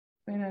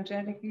 We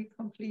energetically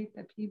complete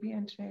the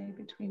PB&J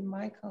between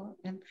Michael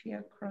and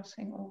fear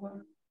crossing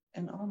over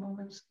in all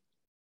moments.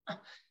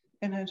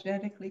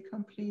 Energetically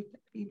complete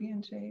the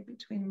PB&J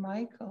between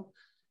Michael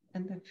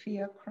and the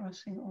fear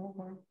crossing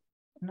over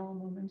in all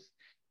moments.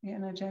 We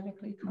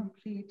energetically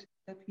complete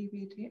the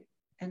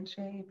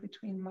PB&J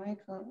between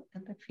Michael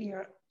and the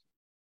fear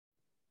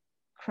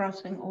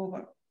crossing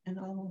over in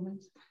all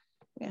moments.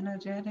 We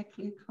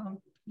energetically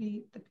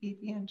complete the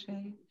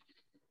PB&J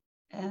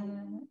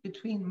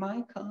between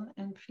Michael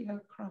and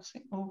fear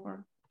crossing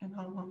over in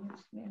all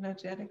moments. We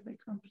energetically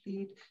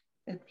complete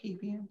the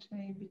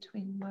PB&J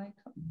between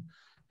Michael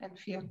and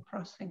fear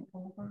crossing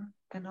over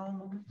in all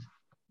moments.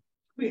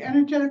 We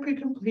energetically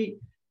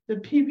complete the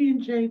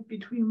PB&J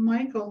between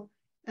Michael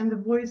and the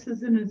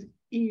voices in his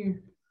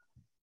ear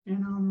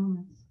in all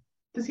moments.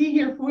 Does he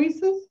hear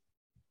voices?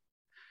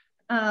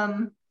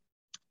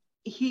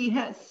 He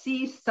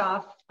sees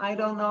stuff. I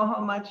don't know how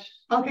much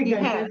he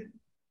has.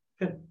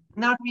 Good.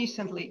 Not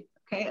recently,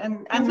 okay?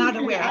 And I'm not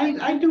aware.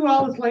 I do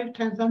all his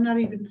lifetimes. I'm not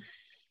even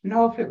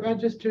know if it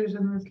registers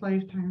in this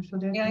lifetime. So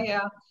that's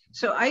yeah.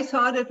 So I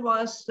thought it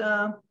was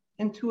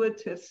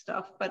intuitive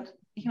stuff, but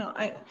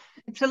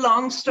it's a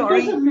long story.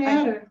 It doesn't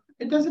matter.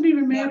 It doesn't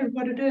even matter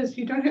what it is.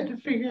 You don't have to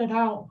figure it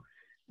out.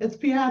 It's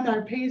beyond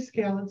our pay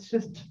scale. It's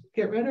just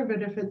get rid of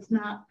it if it's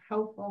not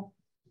helpful.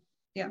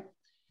 Yeah.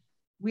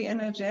 We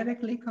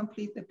energetically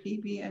complete the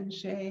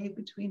PB&J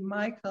between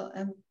Michael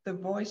and the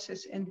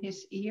voices in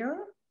his ear,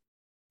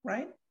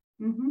 right?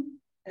 Mm-hmm.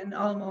 In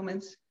all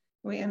moments,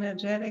 we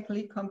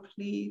energetically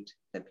complete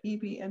the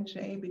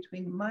PB&J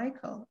between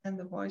Michael and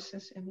the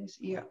voices in his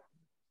ear.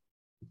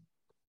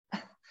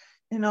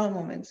 In all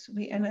moments,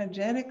 we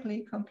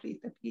energetically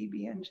complete the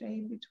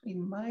PB&J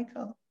between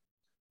Michael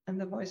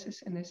and the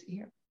voices in his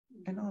ear.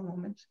 In all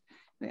moments,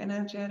 we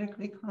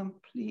energetically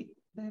complete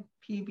the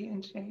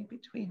PB&J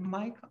between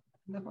Michael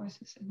and the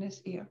voices in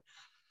his ear.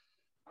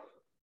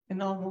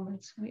 In all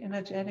moments, we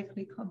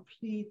energetically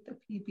complete the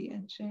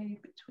PB&J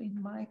between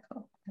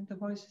Michael and the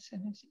voices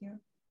in his ear.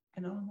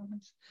 In all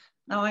moments.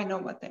 Now I know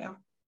what they are.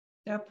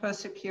 They're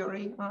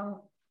persecutory.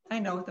 I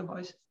know the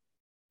voices.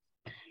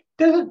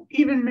 Doesn't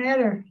even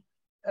matter.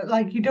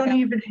 Like you don't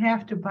even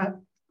have to, but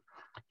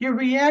your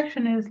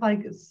reaction is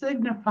like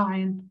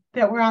signifying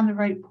that we're on the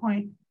right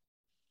point.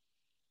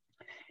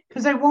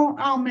 Because it won't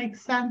all make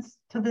sense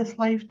to this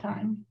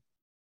lifetime.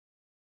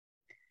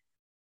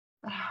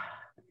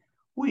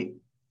 We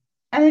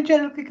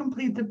energetically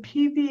complete the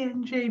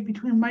PB&J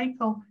between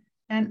Michael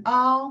and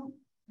all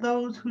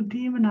those who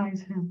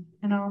demonize him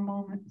in all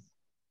moments.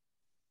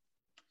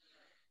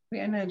 We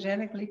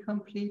energetically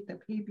complete the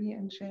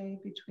PB&J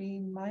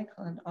between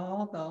Michael and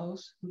all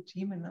those who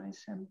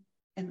demonize him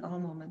in all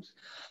moments.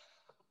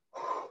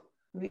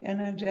 We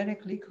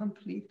energetically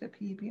complete the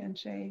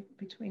PB&J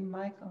between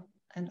Michael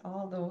and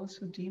all those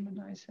who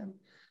demonize him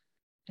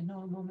in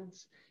all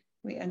moments.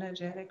 We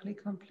energetically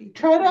complete.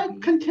 Try to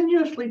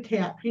continuously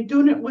tap. You're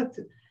doing it with,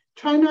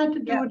 try not to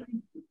do it.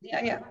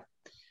 Yeah.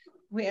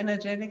 We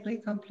energetically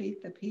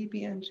complete the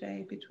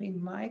PB&J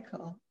between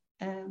Michael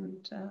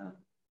and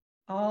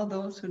all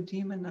those who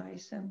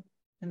demonize him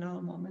in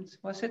all moments.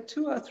 Was it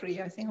 2 or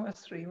 3? I think it was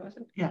 3, was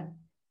it? Yeah.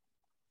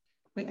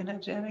 We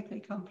energetically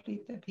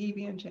complete the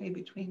PB&J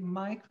between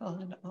Michael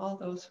and all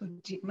those who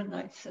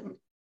demonize him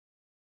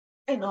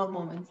in all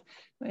moments.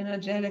 We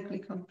energetically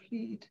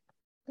complete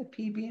the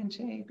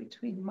PB&J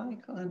between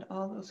Michael and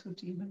all those who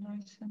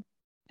demonize him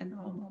in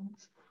all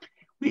moments.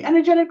 We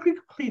energetically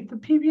complete the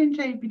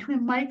PB&J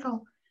between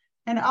Michael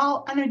and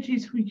all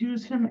energies who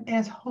use him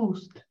as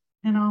host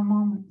in all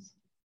moments.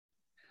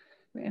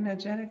 We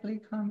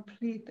energetically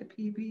complete the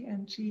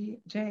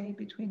PB&J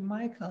between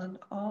Michael and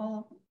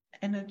all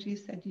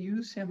energies that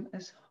use him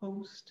as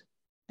host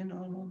in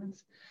all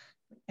moments.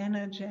 We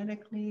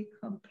energetically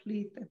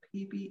complete the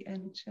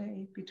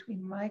PB&J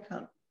between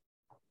Michael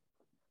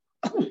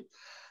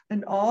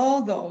and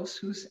all those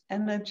whose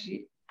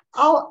energy.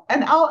 All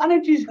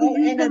energies who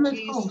use him as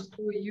host.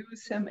 Who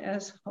use him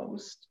as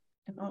host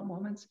in all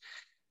moments.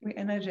 We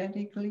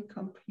energetically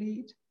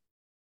complete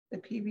the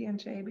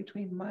PB&J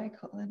between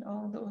Michael and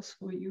all those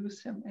who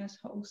use him as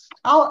host.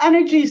 All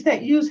energies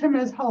that use him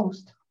as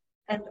host.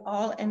 And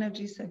all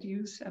energies that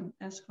use him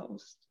as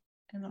host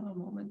in all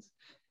moments.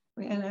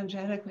 We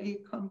energetically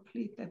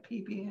complete the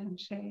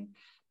PB&J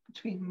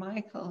between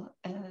Michael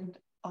and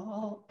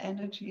all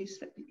energies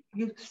that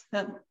use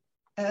them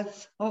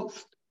as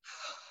host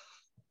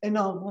in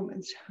all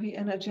moments. We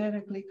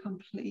energetically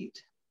complete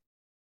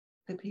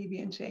the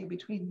PB&J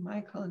between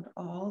Michael and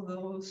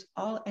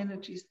all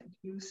energies that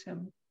use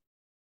him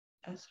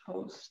as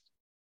host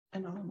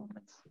in all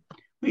moments.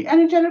 We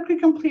energetically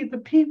complete the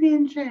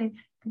PB&J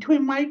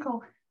between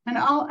Michael and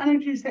all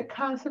energies that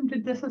cause him to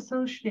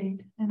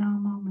disassociate in all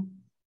moments.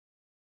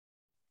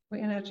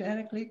 We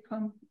energetically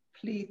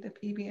complete the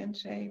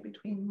PB&J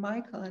between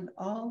Michael and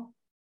all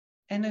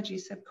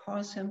energies that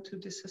cause him to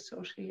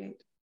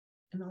disassociate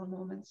in all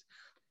moments.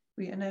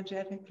 We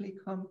energetically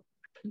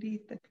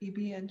complete the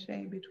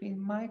PB&J between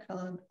Michael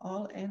and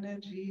all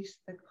energies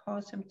that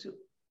cause him to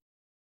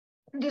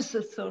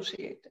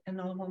disassociate in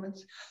all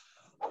moments.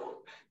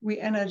 We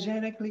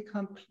energetically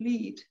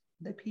complete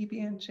the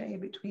PB&J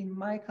between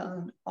Michael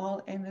and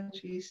all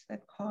energies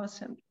that cause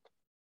him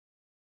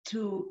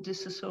to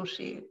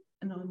disassociate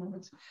in all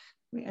moments.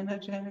 We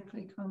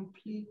energetically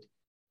complete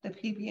the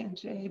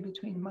PB&J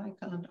between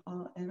Michael and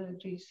all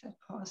energies that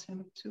cause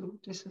him to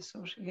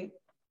disassociate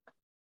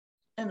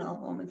in all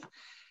moments.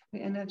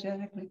 We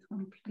energetically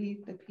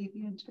complete the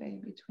PB&J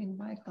between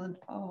Michael and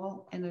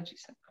all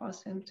energies that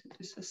cause him to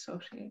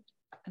disassociate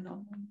in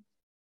all moments.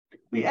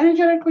 We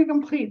energetically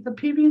complete the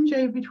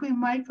PB&J between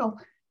Michael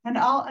and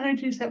all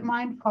energies that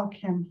mindfuck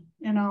him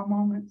in all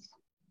moments.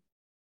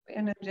 We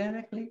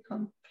energetically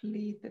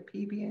complete the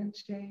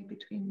PB&J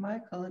between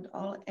Michael and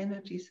all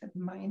energies that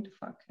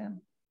mindfuck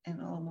him in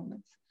all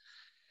moments.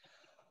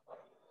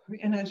 We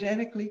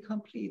energetically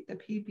complete the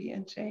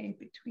PB&J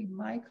between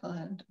Michael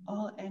and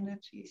all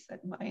energies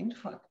that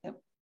mindfuck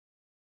him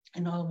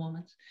in all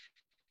moments.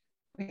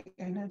 We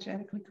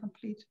energetically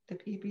complete the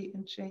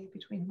PB&J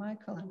between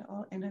Michael and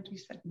all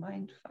energies that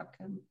mindfuck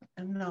him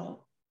in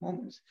all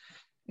moments.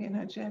 We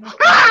energetically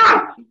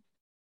complete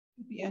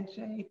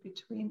PB&J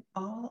between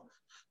all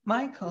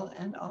Michael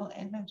and all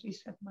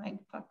energies that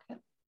mindfuck him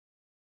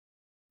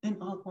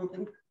in all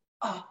moments.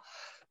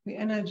 We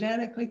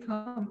energetically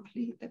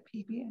complete the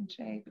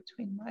PB&J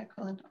between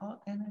Michael and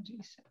all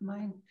energies that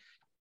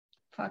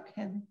mindfuck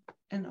him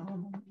in all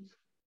moments.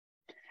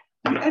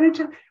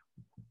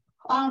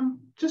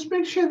 Just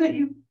make sure that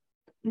you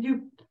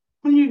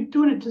when you're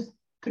doing it, just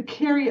to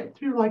carry it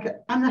through, like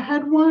on the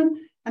head one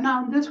and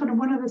on this one, and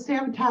one of the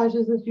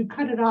sabotages is you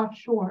cut it off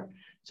short.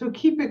 So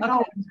keep it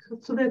going.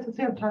 So that's a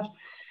sabotage.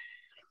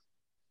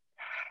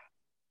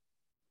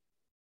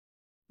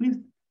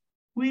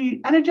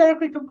 We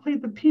energetically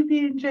complete the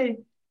PB&J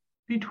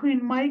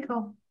between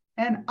Michael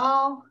and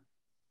all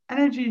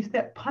energies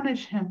that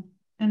punish him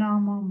in all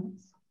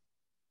moments.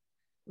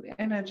 We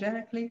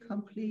energetically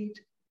complete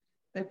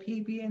the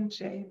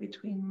PB&J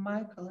between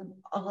Michael and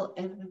all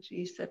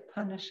energies that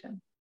punish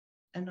him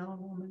in all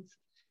moments.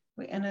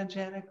 We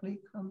energetically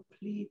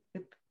complete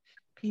the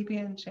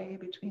PB&J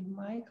between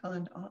Michael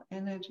and all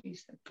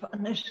energies that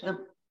punish him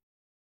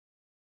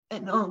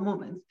in all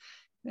moments.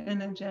 We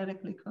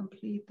energetically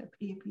complete the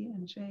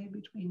PB&J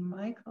between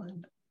Michael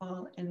and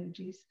all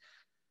energies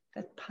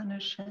that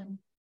punish him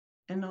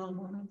in all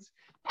moments.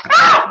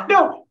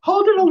 No,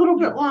 hold it a little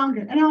bit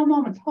longer. In all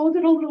moments. Hold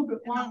it a little bit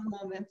longer. In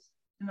all moments.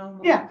 In all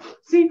moments. Yeah.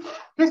 See,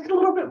 just a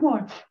little bit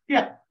more.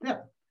 Yeah. Yeah.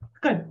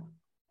 Good.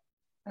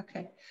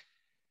 Okay.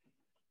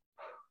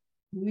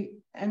 We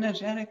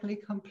energetically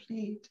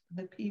complete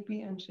the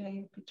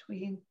PB&J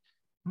between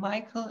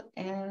Michael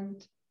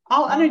and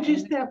all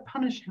energies that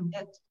punish him.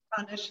 That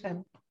punish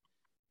him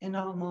in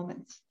all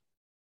moments.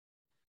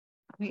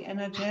 We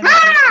energetically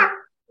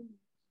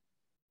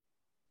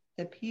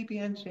the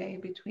PB&J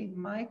between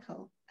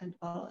Michael and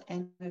all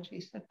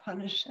energies that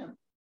punish him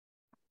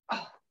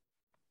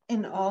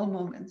in all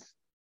moments.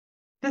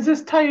 Does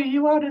this tire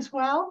you out as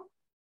well?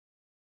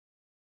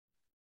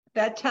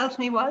 That tells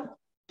me what?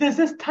 Does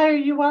this tire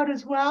you out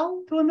as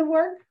well, doing the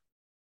work?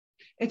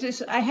 It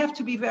is. I have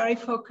to be very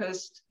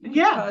focused.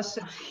 Yeah. Because,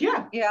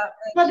 yeah. Yeah.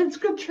 But it's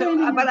good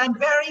training. So, but I'm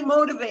very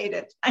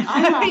motivated.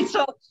 I know.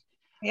 So,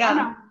 yeah. I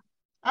know.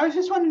 I was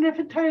just wondering if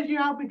it tires you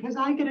out because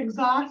I get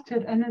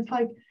exhausted and it's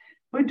like,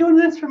 we're doing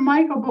this for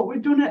Michael, but we're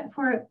doing it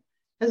for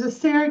as a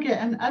surrogate,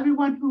 and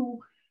everyone who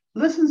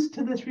listens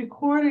to this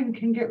recording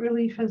can get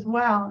relief as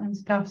well and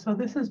stuff. So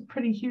this is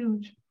pretty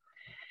huge.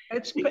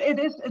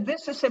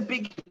 This is a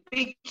big,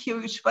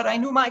 huge, but I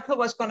knew Michael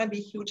was going to be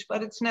huge,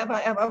 but it's never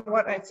ever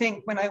what I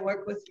think when I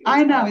work with you.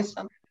 I know.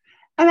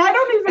 And I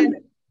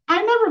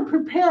never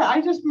prepare.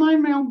 I just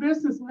mind my own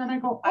business and then I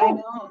go, oh, I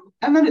know.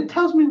 And then it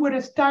tells me where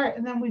to start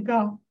and then we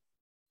go.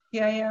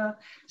 Yeah.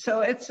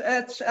 So it's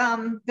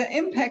the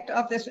impact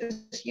of this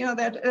is,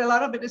 that a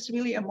lot of it is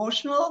really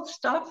emotional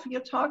stuff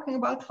you're talking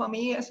about for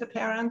me as a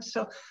parent.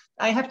 So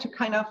I have to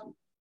kind of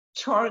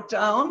chore it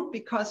down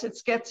because it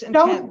gets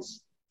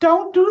intense.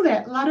 Don't do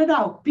that. Let it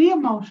out. Be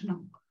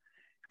emotional.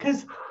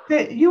 Because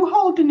you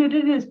holding it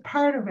in is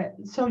part of it.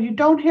 So you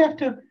don't have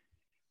to.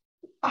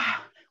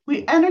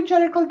 We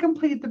energetically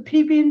complete the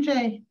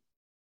PB&J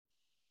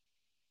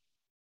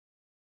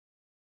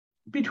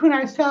between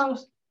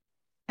ourselves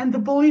and the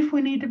belief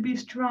we need to be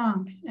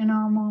strong in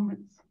all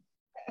moments.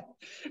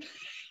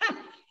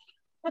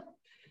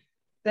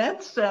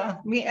 That's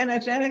we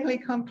energetically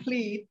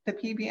complete the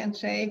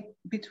PB&J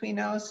between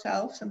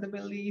ourselves and the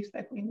belief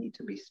that we need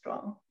to be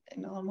strong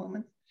in all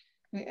moments.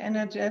 We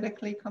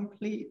energetically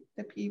complete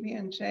the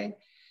PB&J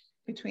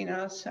between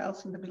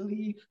ourselves and the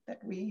belief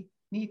that we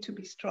need to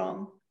be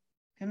strong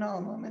in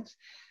all moments.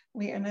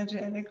 We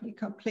energetically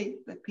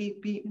complete the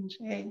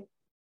PB&J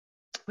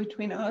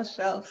between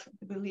ourselves and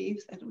the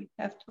belief that we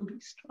have to be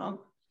strong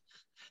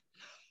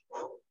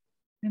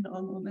in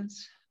all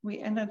moments.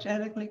 We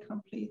energetically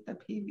complete the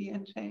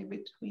PB&J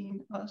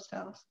between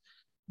ourselves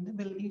and the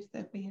belief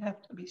that we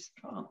have to be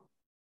strong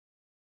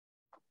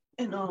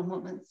in all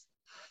moments.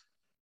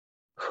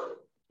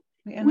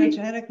 We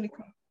energetically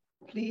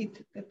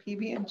complete the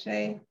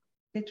PB&J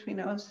between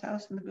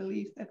ourselves and the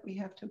belief that we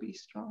have to be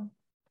strong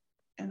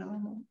in all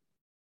moments.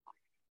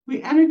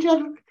 We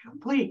energetically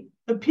complete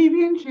the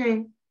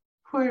PB&J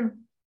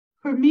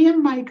for me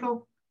and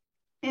Michael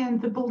and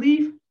the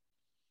belief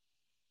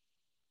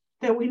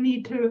that we need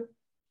to be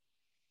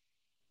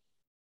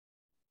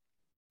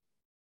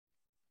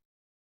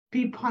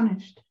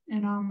punished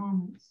in all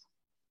moments.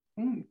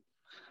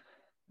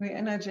 We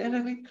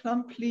energetically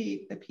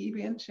complete the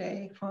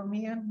PB&J for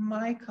me and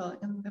Michael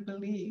in the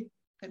belief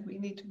that we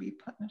need to be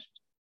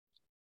punished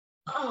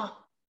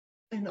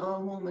in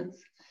all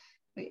moments.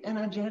 We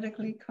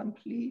energetically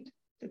complete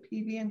the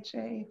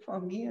PB&J for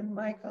me and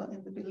Michael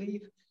in the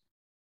belief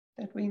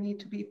that we need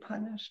to be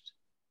punished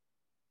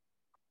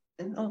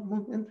in all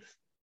moments.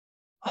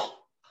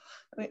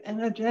 We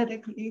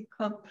energetically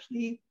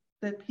complete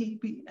the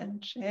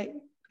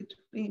PB&J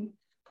between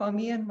for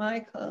me and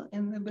Michael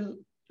in the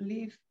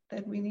belief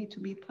that we need to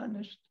be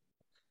punished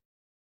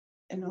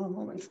in all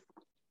moments.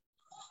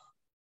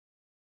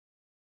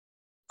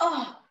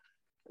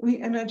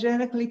 We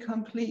energetically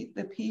complete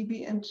the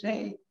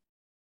PB&J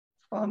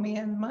for me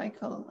and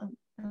Michael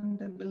and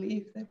the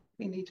belief that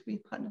we need to be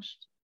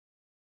punished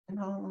in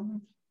all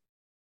moments.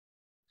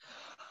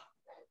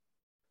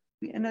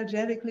 We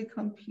energetically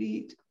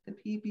complete the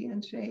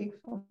PB&J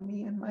for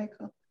me and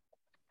Michael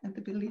and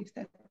the belief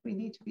that we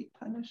need to be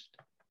punished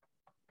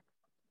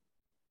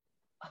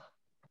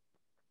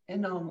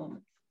in all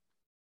moments.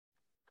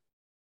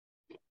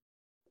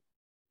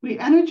 We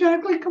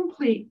energetically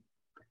complete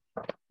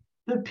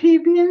the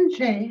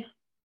PB&J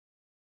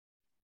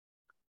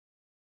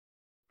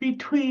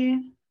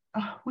between,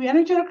 we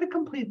energetically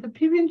complete the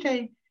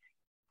PB&J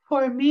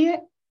for me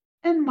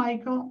and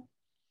Michael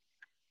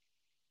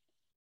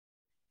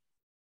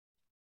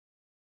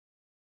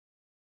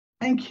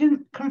and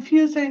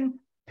confusing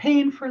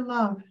pain for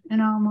love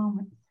in all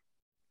moments.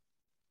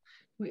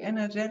 We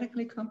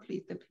energetically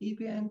complete the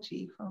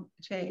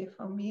PB&J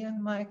for me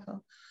and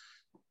Michael,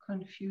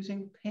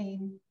 confusing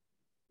pain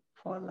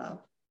for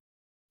love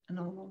in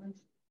all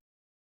moments.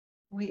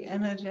 We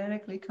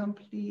energetically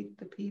complete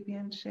the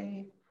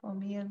PB&J for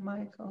me and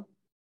Michael,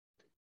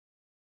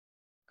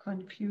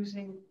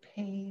 confusing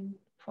pain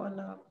for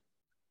love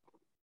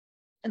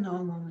in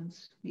all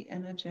moments. We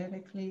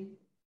energetically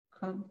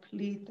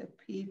complete the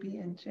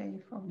PB&J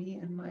for me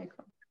and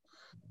Michael,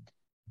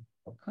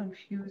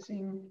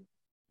 confusing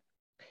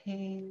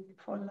pain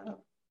for love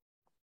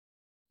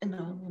in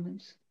all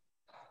moments.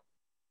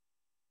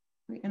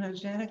 We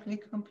energetically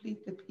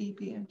complete the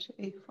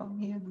PB&J for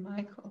me and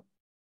Michael,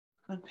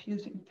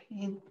 confusing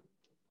pain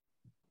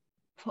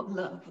for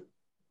love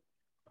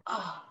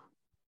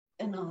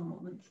in all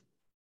moments.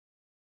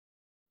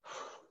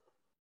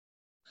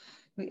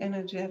 We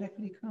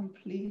energetically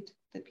complete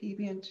the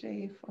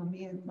PB&J for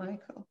me and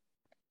Michael,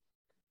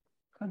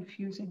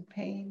 confusing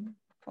pain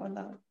for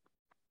love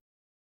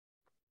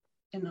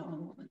in all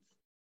moments.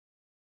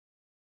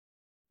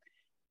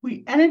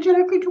 We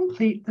energetically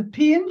complete the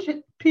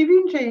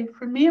PB&J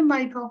for me and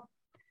Michael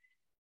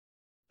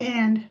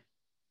and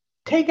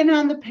taking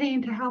on the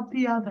pain to help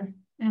the other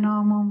in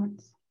all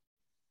moments.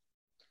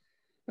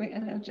 We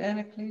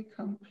energetically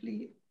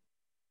complete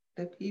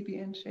the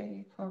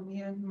PB&J for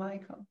me and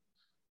Michael,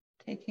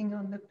 taking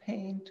on the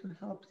pain to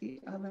help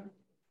the other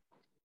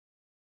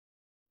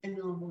in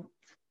all moments.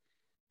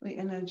 We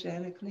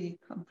energetically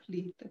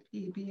complete the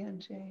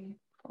PB&J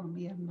for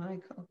me and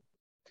Michael,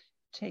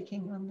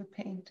 taking on the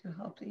pain to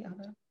help the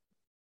other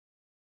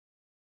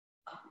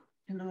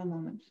in all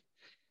moments.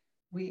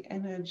 We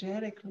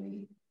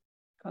energetically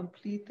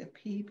complete the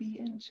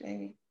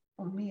PB&J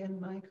for me and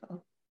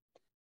Michael,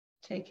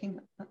 taking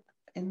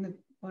in the,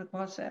 what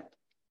was that?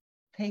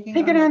 Taking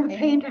on the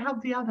pain to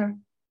help the other.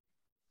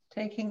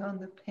 Taking on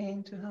the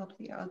pain to help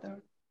the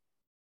other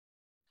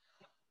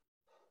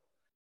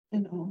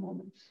in all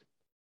moments.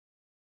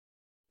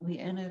 We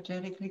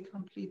energetically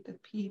complete the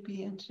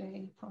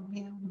PB&J for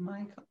me and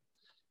Michael,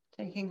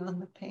 taking on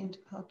the pain to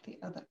help the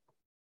other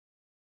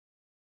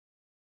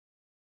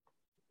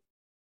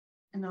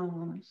in all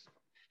moments.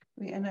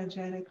 We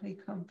energetically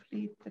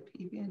complete the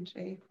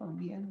PB&J for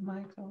me and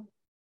Michael,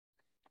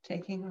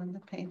 taking on the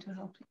pain to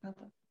help the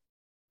other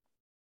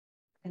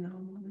in all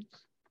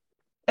moments.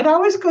 It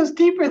always goes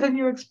deeper than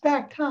you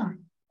expect, huh?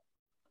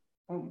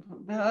 Well,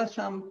 there are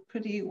some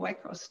pretty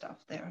wacko stuff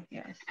there,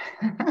 yes.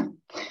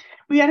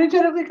 We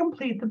energetically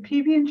complete the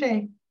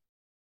PB&J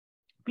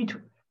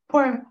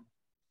for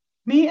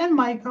me and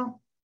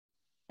Michael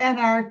and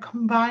our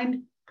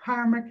combined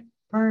karmic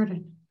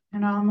burden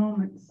in all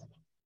moments.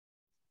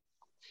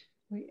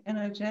 We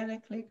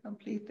energetically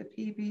complete the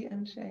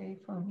PB&J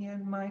for me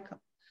and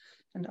Michael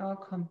and our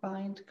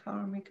combined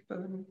karmic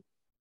burden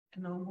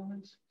in all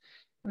moments.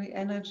 We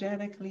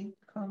energetically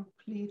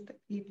complete the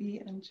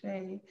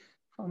PB&J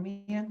for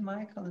me and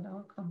Michael and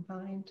our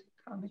combined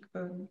karmic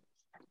burden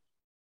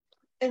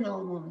in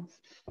all moments.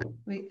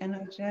 We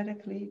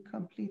energetically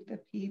complete the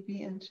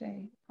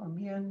PB&J for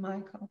me and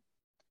Michael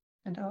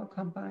and our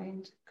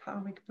combined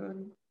karmic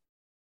burden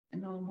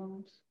in all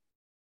moments.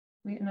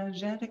 We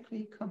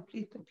energetically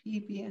complete the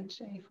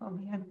PB&J for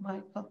me and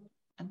Michael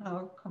and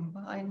our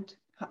combined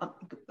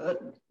karmic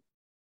burden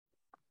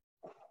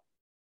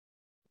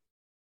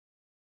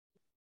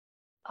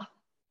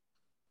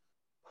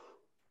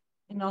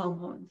in all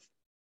moments.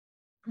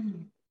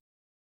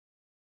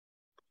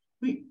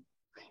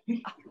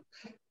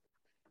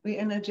 We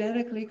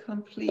energetically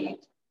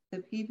complete the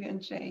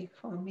PB&J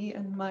for me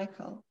and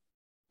Michael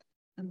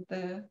and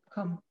the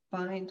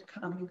combined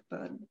karmic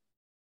burden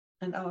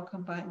and our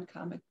combined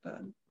karmic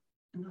burden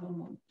in all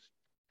moments.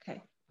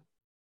 Okay.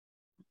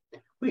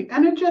 We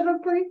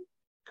energetically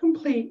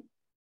complete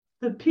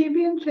the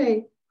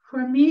PB&J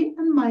for me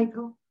and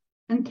Michael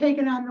and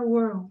taking on the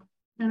world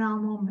in all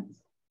moments.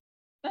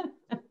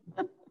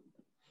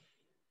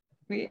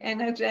 We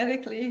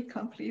energetically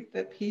complete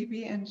the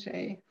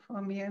PB&J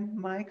for me and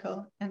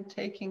Michael and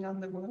taking on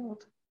the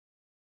world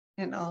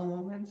in all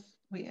moments.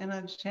 We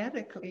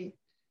energetically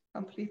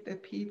complete the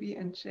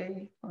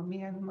PB&J for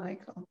me and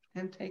Michael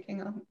and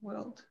taking on the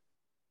world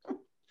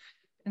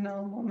in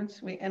all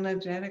moments. We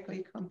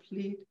energetically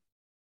complete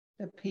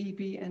the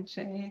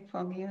PB&J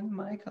for me and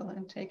Michael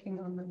and taking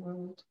on the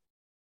world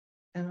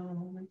in all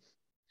moments.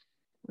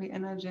 We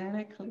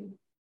energetically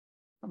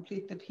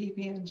complete the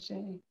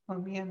PB&J for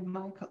me and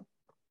Michael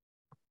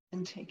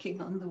and taking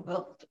on the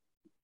world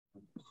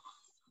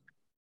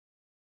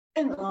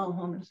in all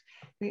moments.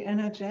 We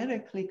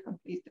energetically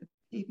complete the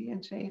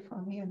PB&J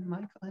for me and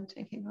Michael and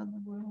taking on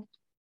the world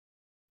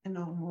in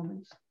all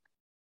moments.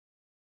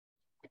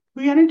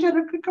 We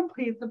energetically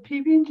complete the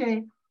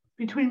PB&J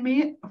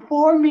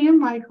for me and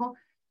Michael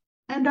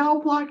and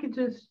all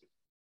blockages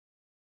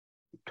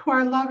to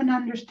our love and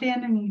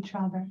understanding each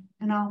other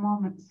in all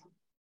moments.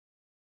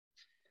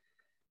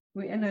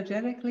 We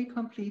energetically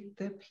complete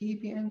the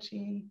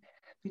PB&J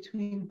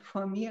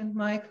for me and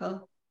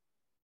Michael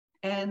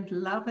and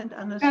love and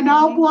understanding. And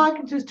all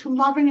blockages to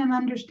loving and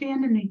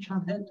understanding each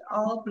other. And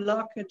all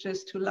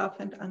blockages to love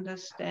and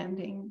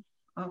understanding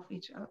of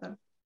each other.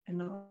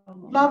 And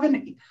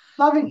loving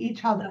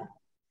each other.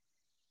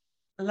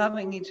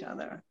 Loving each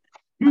other.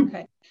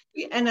 Okay.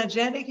 We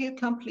energetically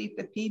complete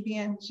the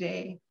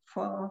PB&J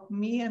for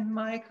me and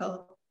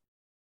Michael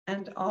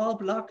and all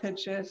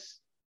blockages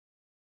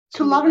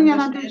to loving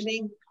and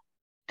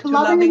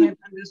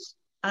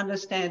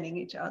understanding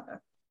each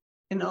other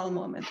in all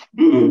moments.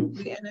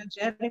 We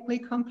energetically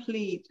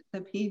complete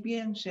the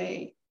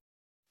PB&J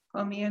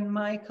for me and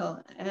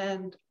Michael,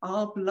 and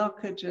all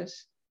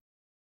blockages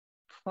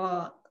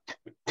for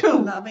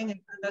loving and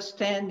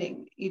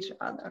understanding each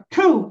other.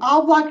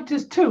 All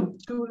blockages, two.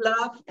 To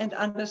love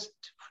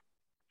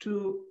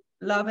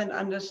and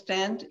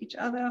understand each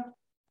other.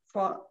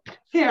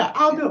 Here,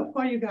 I'll do it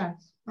for you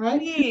guys. Right?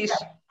 Please.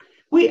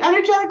 We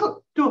energetically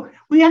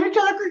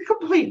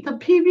complete the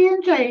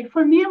PB&J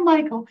for me and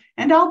Michael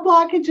and all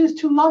blockages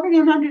to loving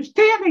and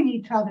understanding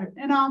each other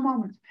in all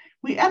moments.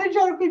 We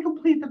energetically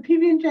complete the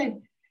PB&J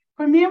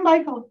for me and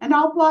Michael and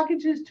all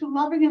blockages to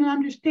loving and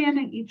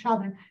understanding each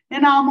other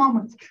in all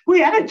moments.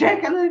 We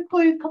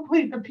energetically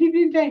complete the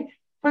PB&J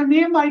for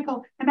me and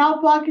Michael and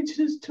all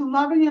blockages to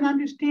loving and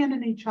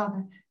understanding each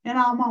other in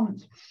all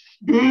moments.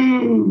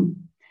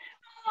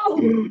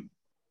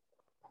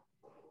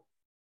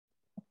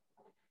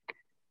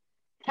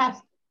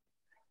 Test.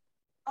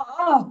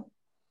 Oh.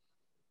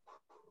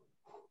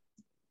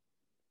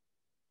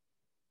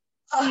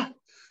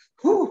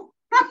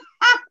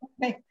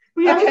 Okay.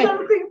 We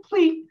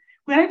energetically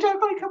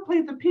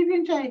complete the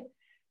PB&J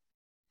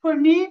for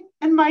me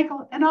and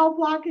Michael and all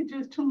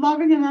blockages to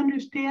loving and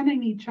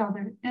understanding each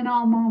other in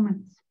all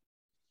moments.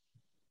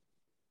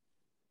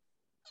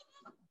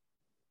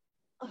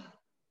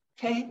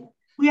 Okay.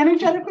 We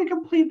energetically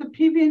complete the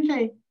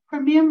PB&J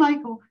for me and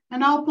Michael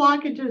and all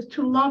blockages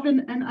to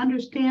loving and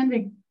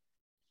understanding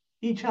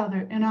each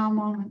other in all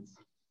moments.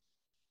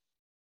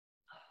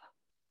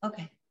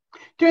 Okay.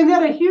 During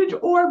that, a huge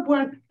orb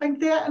went like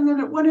that, and then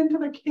it went into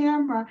the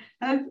camera,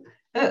 and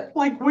it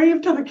like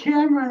waved to the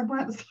camera and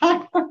went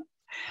silent.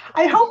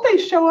 I hope they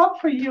show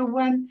up for you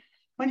when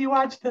you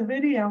watch the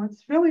video.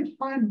 It's really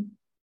fun.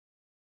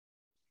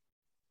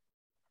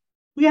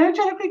 We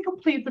energetically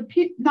complete the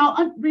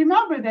now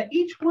remember that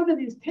each one of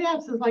these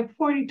tabs is like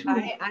 42.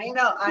 I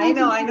know.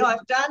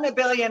 I've done a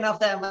billion of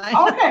them.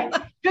 Okay,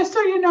 just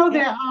so you know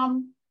that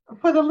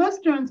for the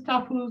listener and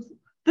stuff,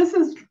 this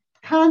is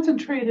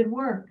concentrated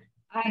work.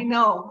 I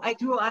know. I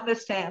do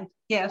understand.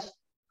 Yes.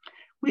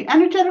 We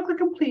energetically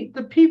complete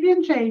the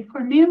PB&J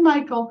for me and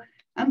Michael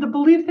and the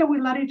belief that we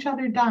let each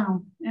other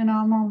down in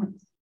all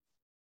moments.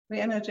 We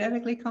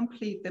energetically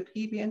complete the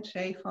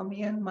PB&J for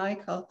me and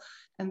Michael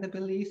and the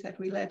belief that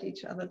we let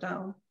each other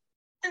down.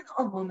 In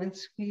all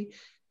moments, we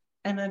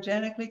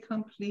energetically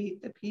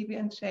complete the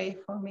PB&J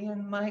for me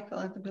and Michael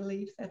and the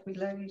belief that we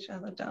let each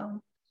other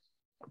down.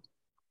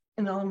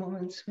 In all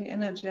moments, we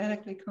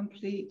energetically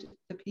complete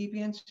the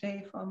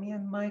PB&J for me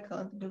and Michael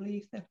and the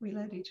belief that we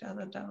let each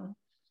other down.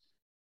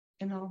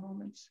 In all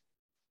moments,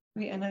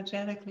 we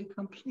energetically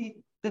complete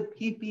the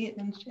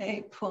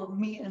PB&J for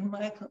me and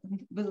Michael and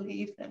the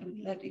belief that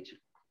we let each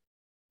other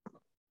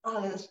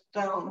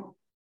down.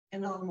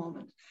 In all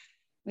moments,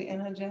 we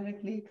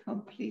energetically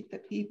complete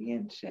the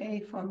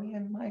PB&J for me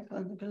and Michael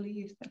and the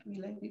belief that we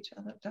let each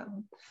other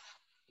down.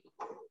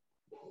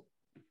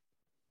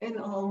 In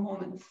all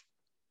moments.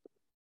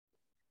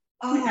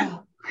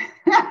 Oh.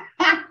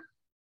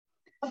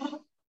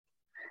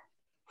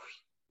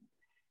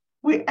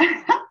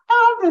 I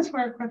love this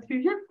work with you.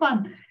 You're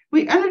fun.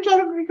 We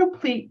energetically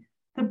complete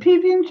the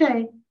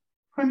PB&J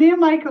for me and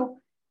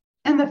Michael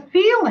and the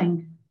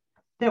feeling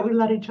that we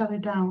let each other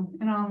down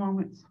in all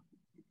moments.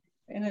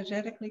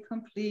 Energetically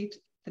complete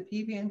the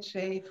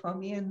PB&J for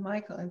me and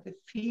Michael and the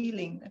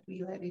feeling that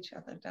we let each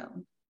other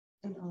down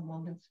in all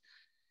moments.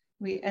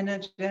 We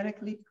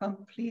energetically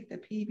complete the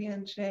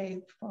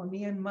PB&J for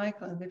me and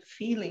Michael and the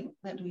feeling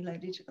that we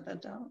let each other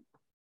down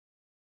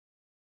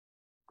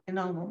in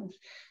all moments.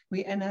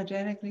 We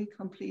energetically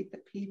complete the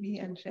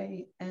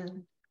PB&J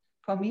and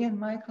for me and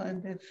Michael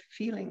and the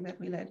feeling that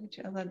we let each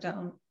other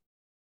down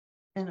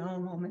in all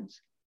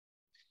moments.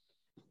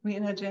 We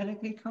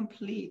energetically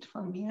complete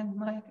for me and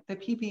Mike the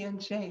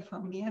PB&J for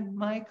me and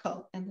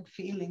Michael and the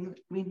feeling that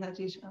we let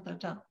each other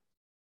down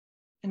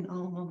in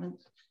all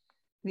moments.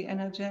 We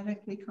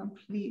energetically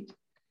complete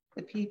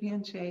the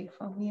PB&J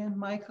for me and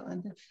Michael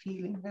and the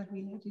feeling that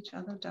we let each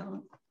other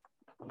down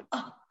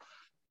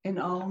in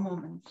all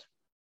moments.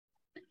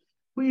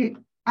 We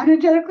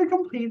energetically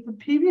complete the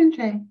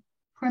PB&J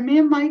for me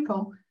and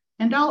Michael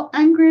and all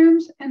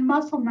engrams and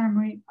muscle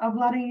memory of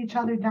letting each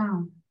other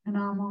down in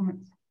all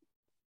moments.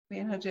 We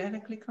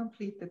energetically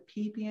complete the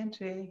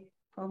PB&J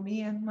for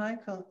me and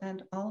Michael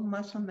and all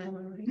muscle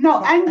memory.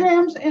 No,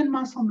 engrams and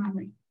muscle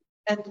memory.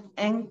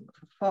 And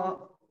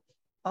for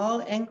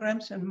all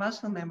engrams and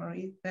muscle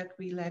memory that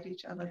we let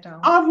each other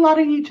down. Of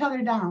letting each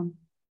other down.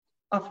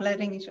 Of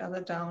letting each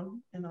other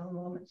down in all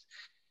moments.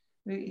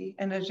 We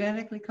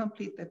energetically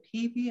complete the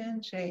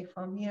PB&J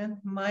for me and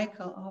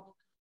Michael of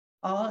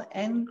all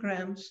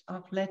engrams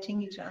of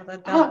letting each other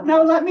down.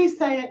 No, let me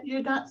say it.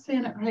 You're not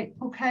saying it right,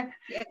 okay?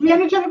 We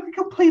energetically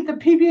complete the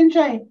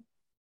PB&J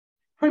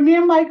for me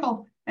and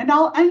Michael and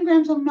all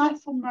engrams of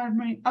muscle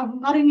memory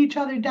of letting each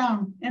other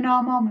down in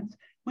all moments.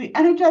 We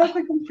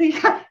energetically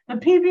complete the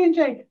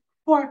PB&J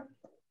for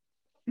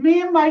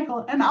me and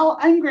Michael and all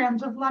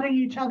engrams of letting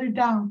each other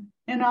down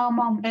in all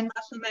moments. And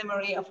muscle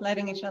memory of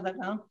letting each other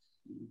down.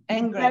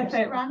 Engrams. Did I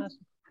say it wrong?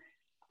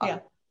 Yeah.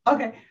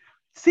 Okay.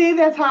 See,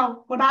 that's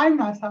how, when I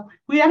mess up,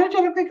 we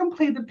energetically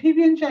complete the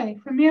PB&J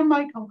for me and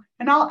Michael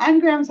and all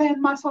engrams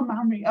and muscle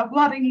memory of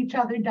letting each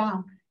other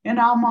down in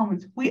all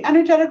moments. We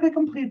energetically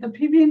complete the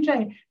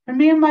PB&J for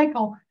me and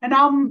Michael and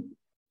all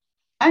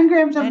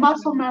engrams and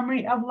muscle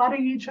memory of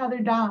letting each other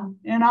down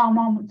in all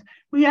moments.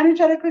 We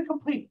energetically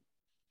complete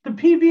the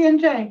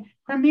PB&J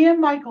for me and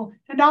Michael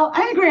and all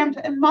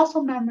engrams and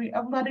muscle memory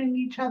of letting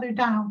each other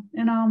down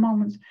in all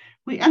moments.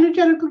 We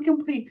energetically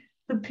complete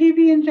the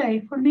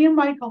PB&J for me and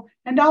Michael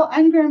and all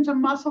engrams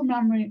and muscle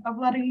memory of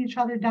letting each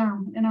other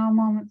down in all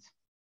moments.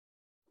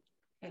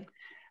 Okay.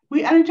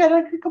 We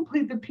energetically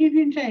complete the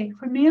PB&J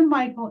for me and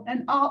Michael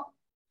and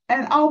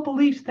all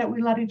beliefs that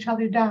we let each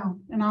other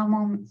down in all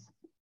moments.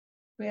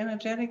 We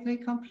energetically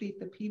complete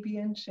the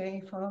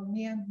PB&J for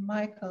me and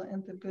Michael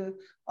and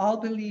all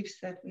beliefs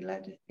that we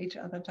let each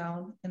other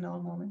down in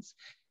all moments.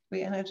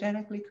 We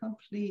energetically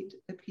complete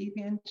the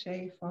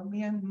PB&J for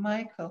me and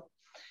Michael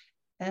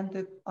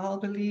and all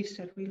beliefs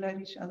that we let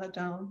each other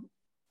down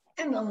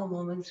in all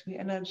moments. We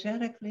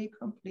energetically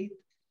complete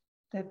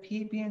the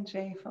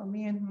PB&J for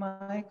me and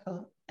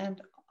Michael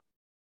and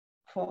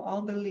for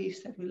all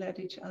beliefs that we let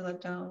each other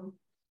down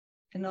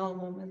in all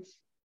moments.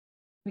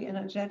 We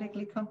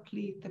energetically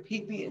complete the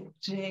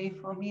PB&J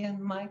for me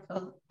and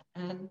Michael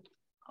and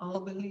all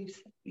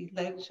beliefs that we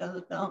let each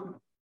other down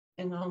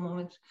in all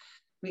moments.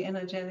 We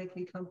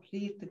energetically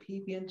complete the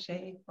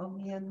PB&J for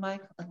me and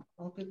Michael and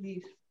all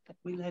beliefs that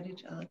we let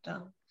each other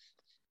down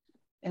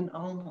in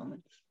all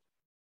moments.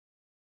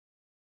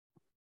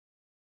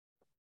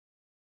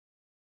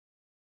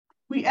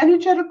 We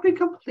energetically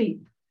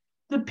complete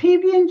the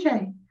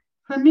PB&J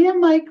for me and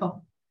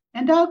Michael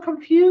and all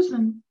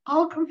confusion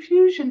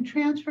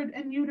transferred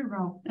in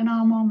utero in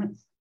all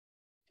moments.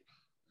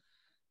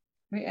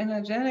 We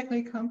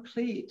energetically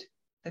complete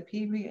the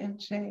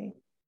PB&J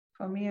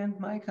for me and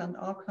Michael and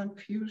all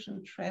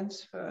confusion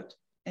transferred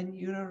in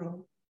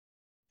utero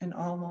in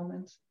all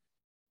moments.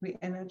 We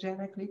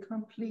energetically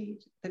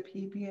complete the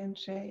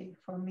PB&J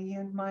for me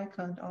and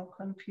Michael and all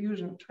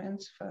confusion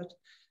transferred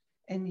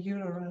in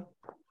utero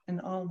in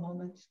all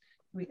moments.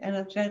 We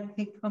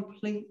energetically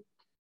complete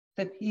the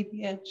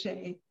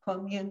PB&J for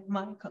me and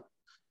Michael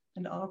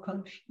and all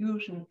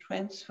confusion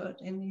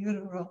transferred in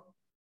utero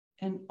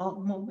in all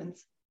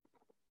moments.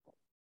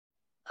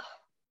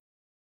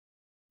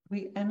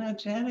 We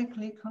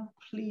energetically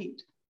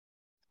complete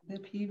the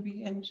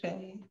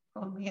PB&J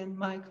for me and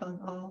Michael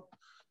and all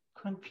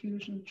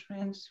confusion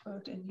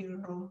transferred in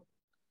utero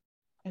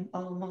in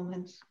all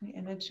moments. We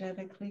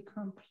energetically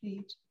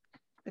complete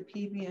the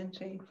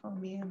PB&J for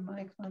me and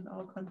Michael and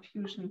all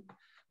confusion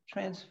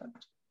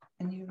transferred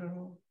in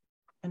utero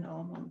in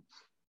all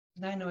moments.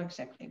 And I know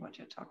exactly what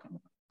you're talking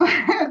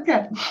about.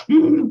 Good.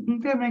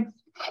 That makes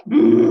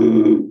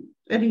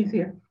it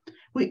easier.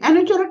 We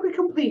energetically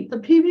complete the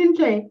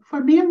PB&J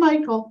for me and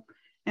Michael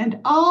and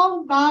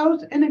all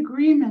vows and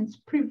agreements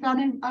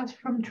preventing us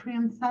from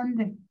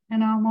transcending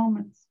in all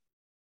moments.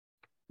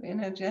 We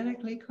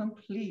energetically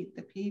complete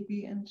the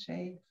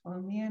PB&J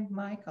for me and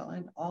Michael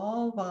and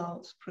all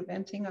vows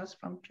preventing us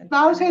from transcending.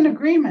 Vows and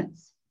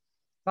agreements.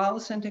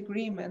 Vows and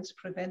agreements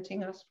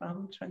preventing us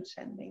from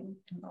transcending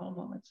in all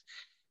moments.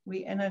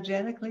 We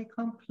energetically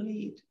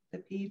complete the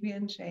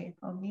PB&J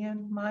for me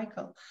and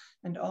Michael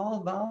and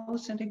all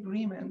vows and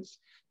agreements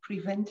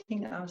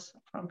preventing us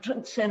from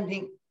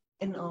transcending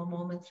in all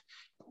moments.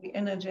 We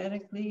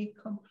energetically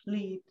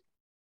complete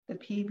the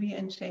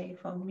PB&J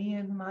for me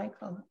and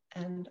Michael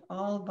and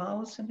all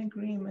vows and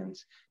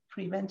agreements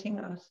preventing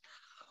us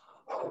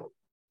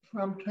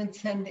from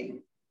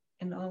transcending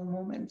in all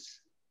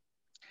moments.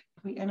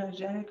 We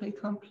energetically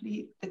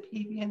complete the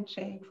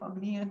PB&J for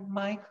me and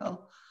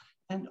Michael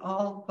and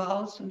all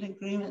vows and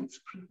agreements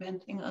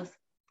preventing us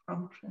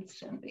from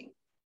transcending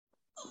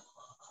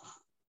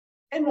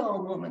in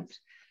all moments.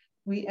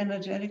 We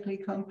energetically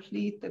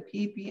complete the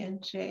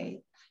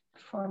PB&J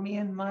for me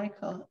and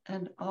Michael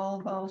and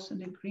all vows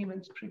and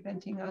agreements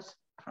preventing us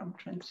from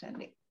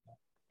transcending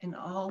in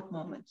all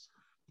moments.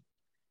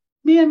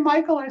 Me and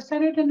Michael are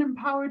centered and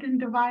empowered in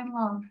divine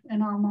love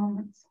in all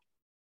moments.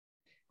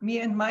 Me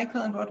and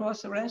Michael, and what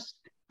was the rest?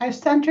 Are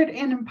centered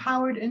and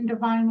empowered in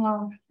divine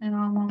love in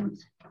all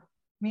moments.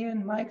 Me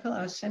and Michael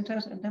are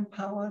centered and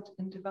empowered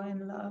in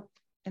divine love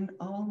in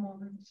all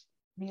moments.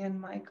 Me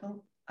and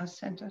Michael are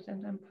centered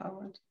and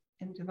empowered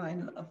in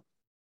divine love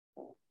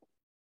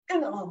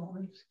in all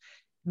moments.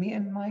 Me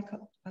and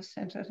Michael are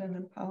centered and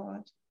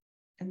empowered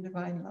in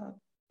divine love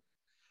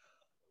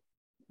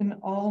in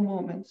all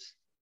moments.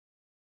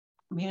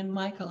 Me and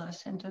Michael are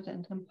centered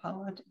and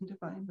empowered in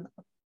divine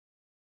love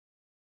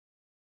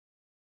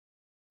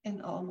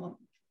in all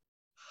moments.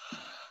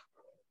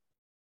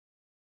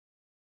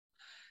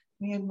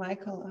 Me and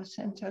Michael are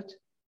centered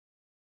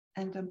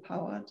and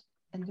empowered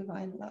in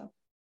divine love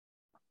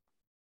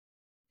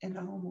in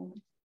all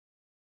moments.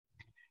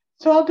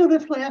 So I'll do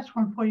this last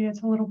one for you.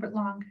 It's a little bit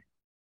long.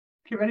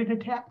 If you're ready to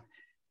tap.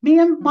 Me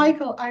and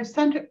Michael are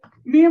centered.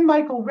 Me and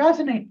Michael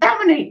resonate,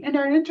 emanate, and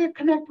are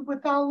interconnected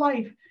with all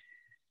life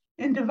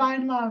in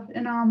divine love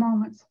in all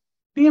moments.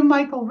 Me and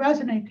Michael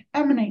resonate,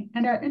 emanate,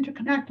 and are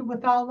interconnected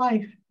with all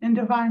life in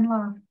divine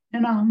love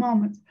in all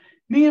moments.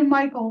 Me and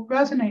Michael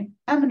resonate,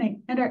 emanate,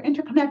 and are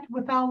interconnected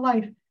with all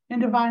life in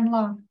divine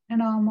love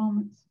in all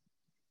moments.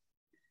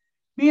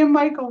 Me and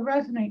Michael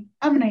resonate,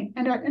 emanate,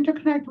 and are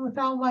interconnected with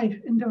all life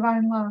in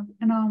divine love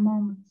in all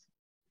moments.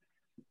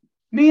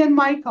 Me and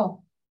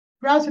Michael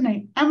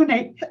resonate,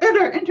 emanate, and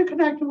are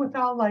interconnected with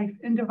all life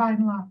in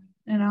divine love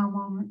in all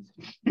moments.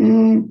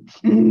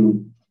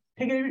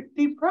 Take a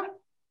deep breath.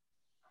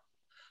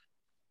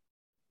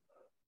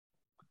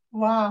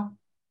 Wow.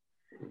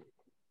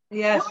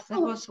 Yes, there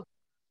was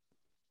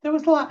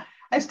a lot.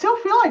 I still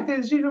feel like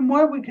there's even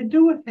more we could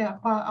do with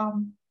that,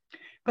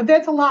 but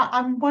that's a lot.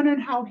 I'm wondering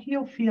how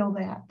he'll feel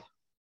that.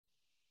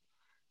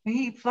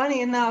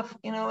 Funny enough,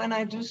 when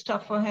I do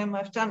stuff for him,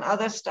 I've done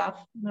other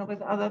stuff,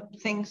 with other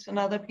things and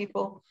other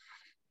people.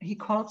 He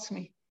calls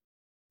me.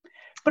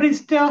 But he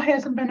still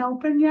hasn't been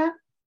open yet?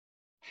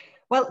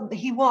 Well,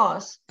 he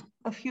was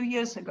a few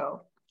years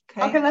ago.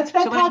 Okay, let's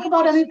not talk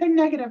about anything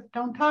negative.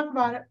 Don't talk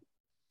about it.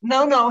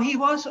 No, he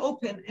was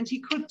open and he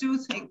could do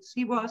things.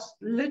 He was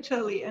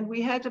literally, and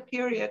we had a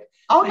period.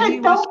 Okay,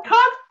 don't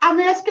talk. I'm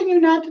asking you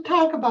not to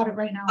talk about it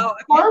right now. Oh,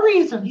 okay. For a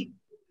reason.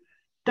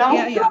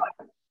 Don't do it.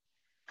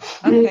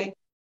 Okay.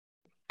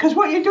 Because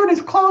what you're doing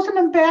is closing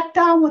him back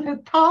down with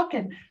him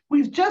talking.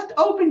 We've just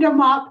opened him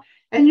up,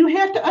 and you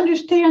have to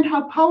understand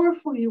how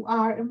powerful you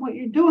are and what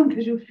you're doing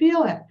because you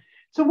feel it.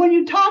 So when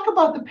you talk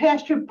about the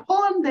past, you're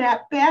pulling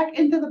that back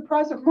into the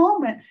present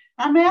moment.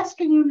 I'm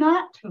asking you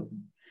not to.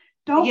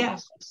 Don't.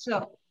 Yes.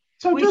 So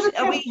do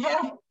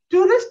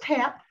this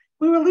tap.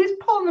 We release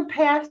pulling the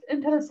past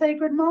into the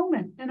sacred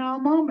moment in all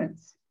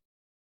moments.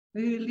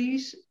 We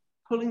release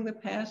pulling the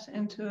past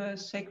into a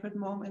sacred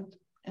moment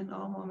in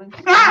all moments.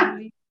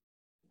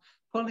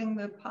 Pulling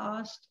the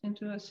past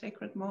into a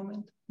sacred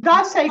moment.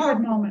 The sacred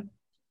moment.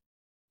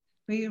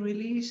 We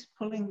release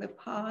pulling the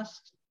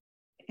past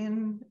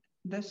in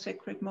the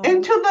sacred moment.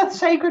 Into the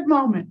sacred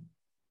moment.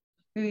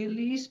 We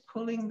release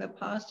pulling the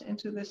past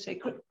into the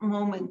sacred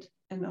moment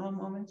in all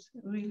moments.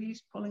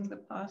 Release pulling the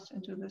past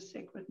into the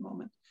sacred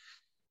moment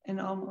in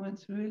all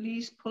moments.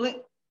 Release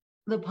pulling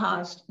the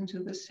past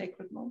into the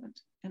sacred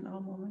moment in all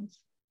moments.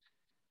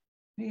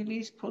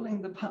 Release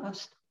pulling the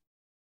past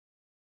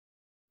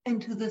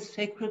into the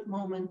sacred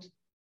moment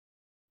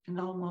in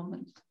all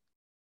moments.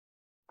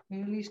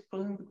 Release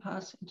pulling the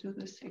past into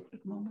the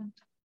sacred moment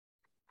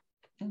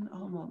in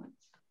all moments.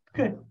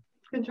 Good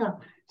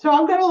job. So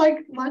I'm gonna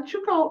let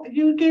you go.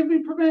 You gave me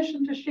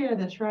permission to share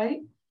this,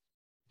 right?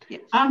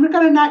 Yes. I'm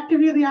gonna not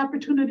give you the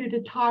opportunity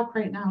to talk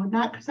right now,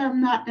 not because I'm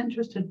not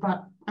interested,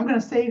 but I'm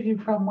gonna save you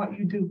from what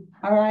you do.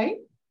 All right?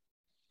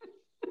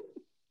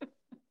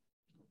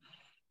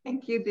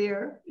 Thank you,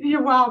 dear.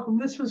 You're welcome.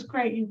 This was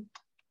great.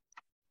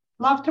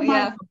 Love to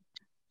Michael.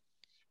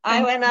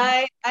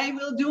 I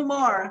will do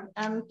more,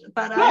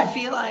 but good. I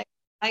feel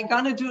I'm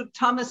gonna do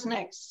Thomas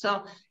next.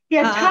 So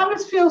yeah,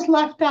 Thomas feels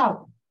left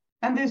out,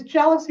 and there's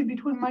jealousy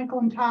between Michael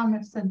and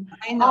Thomas, and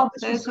I know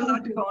there's a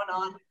lot going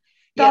on.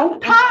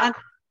 Don't talk.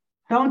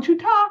 Don't you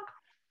talk.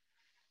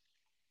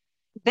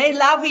 They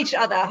love each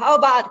other. How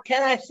about?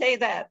 Can I say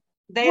that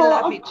they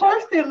love each other? Of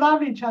course, they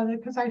love each other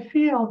because I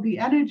feel the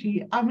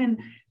energy. I mean,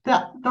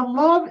 the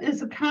love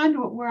is a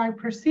conduit where I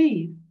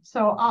perceive.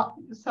 So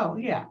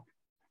yeah.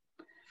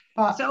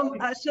 But,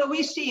 so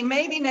we see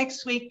maybe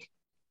next week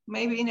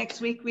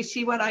we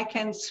see what I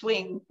can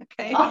swing.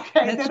 Okay.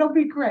 Okay, that'll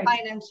be great.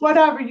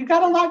 Whatever. You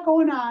got a lot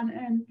going on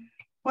and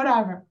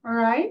whatever. All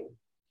right.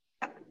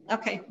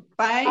 Okay.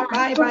 Bye.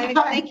 Bye. Bye.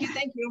 Thank you.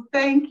 Thank you.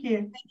 Thank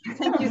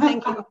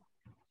you.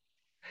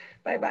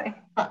 Bye.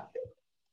 Bye.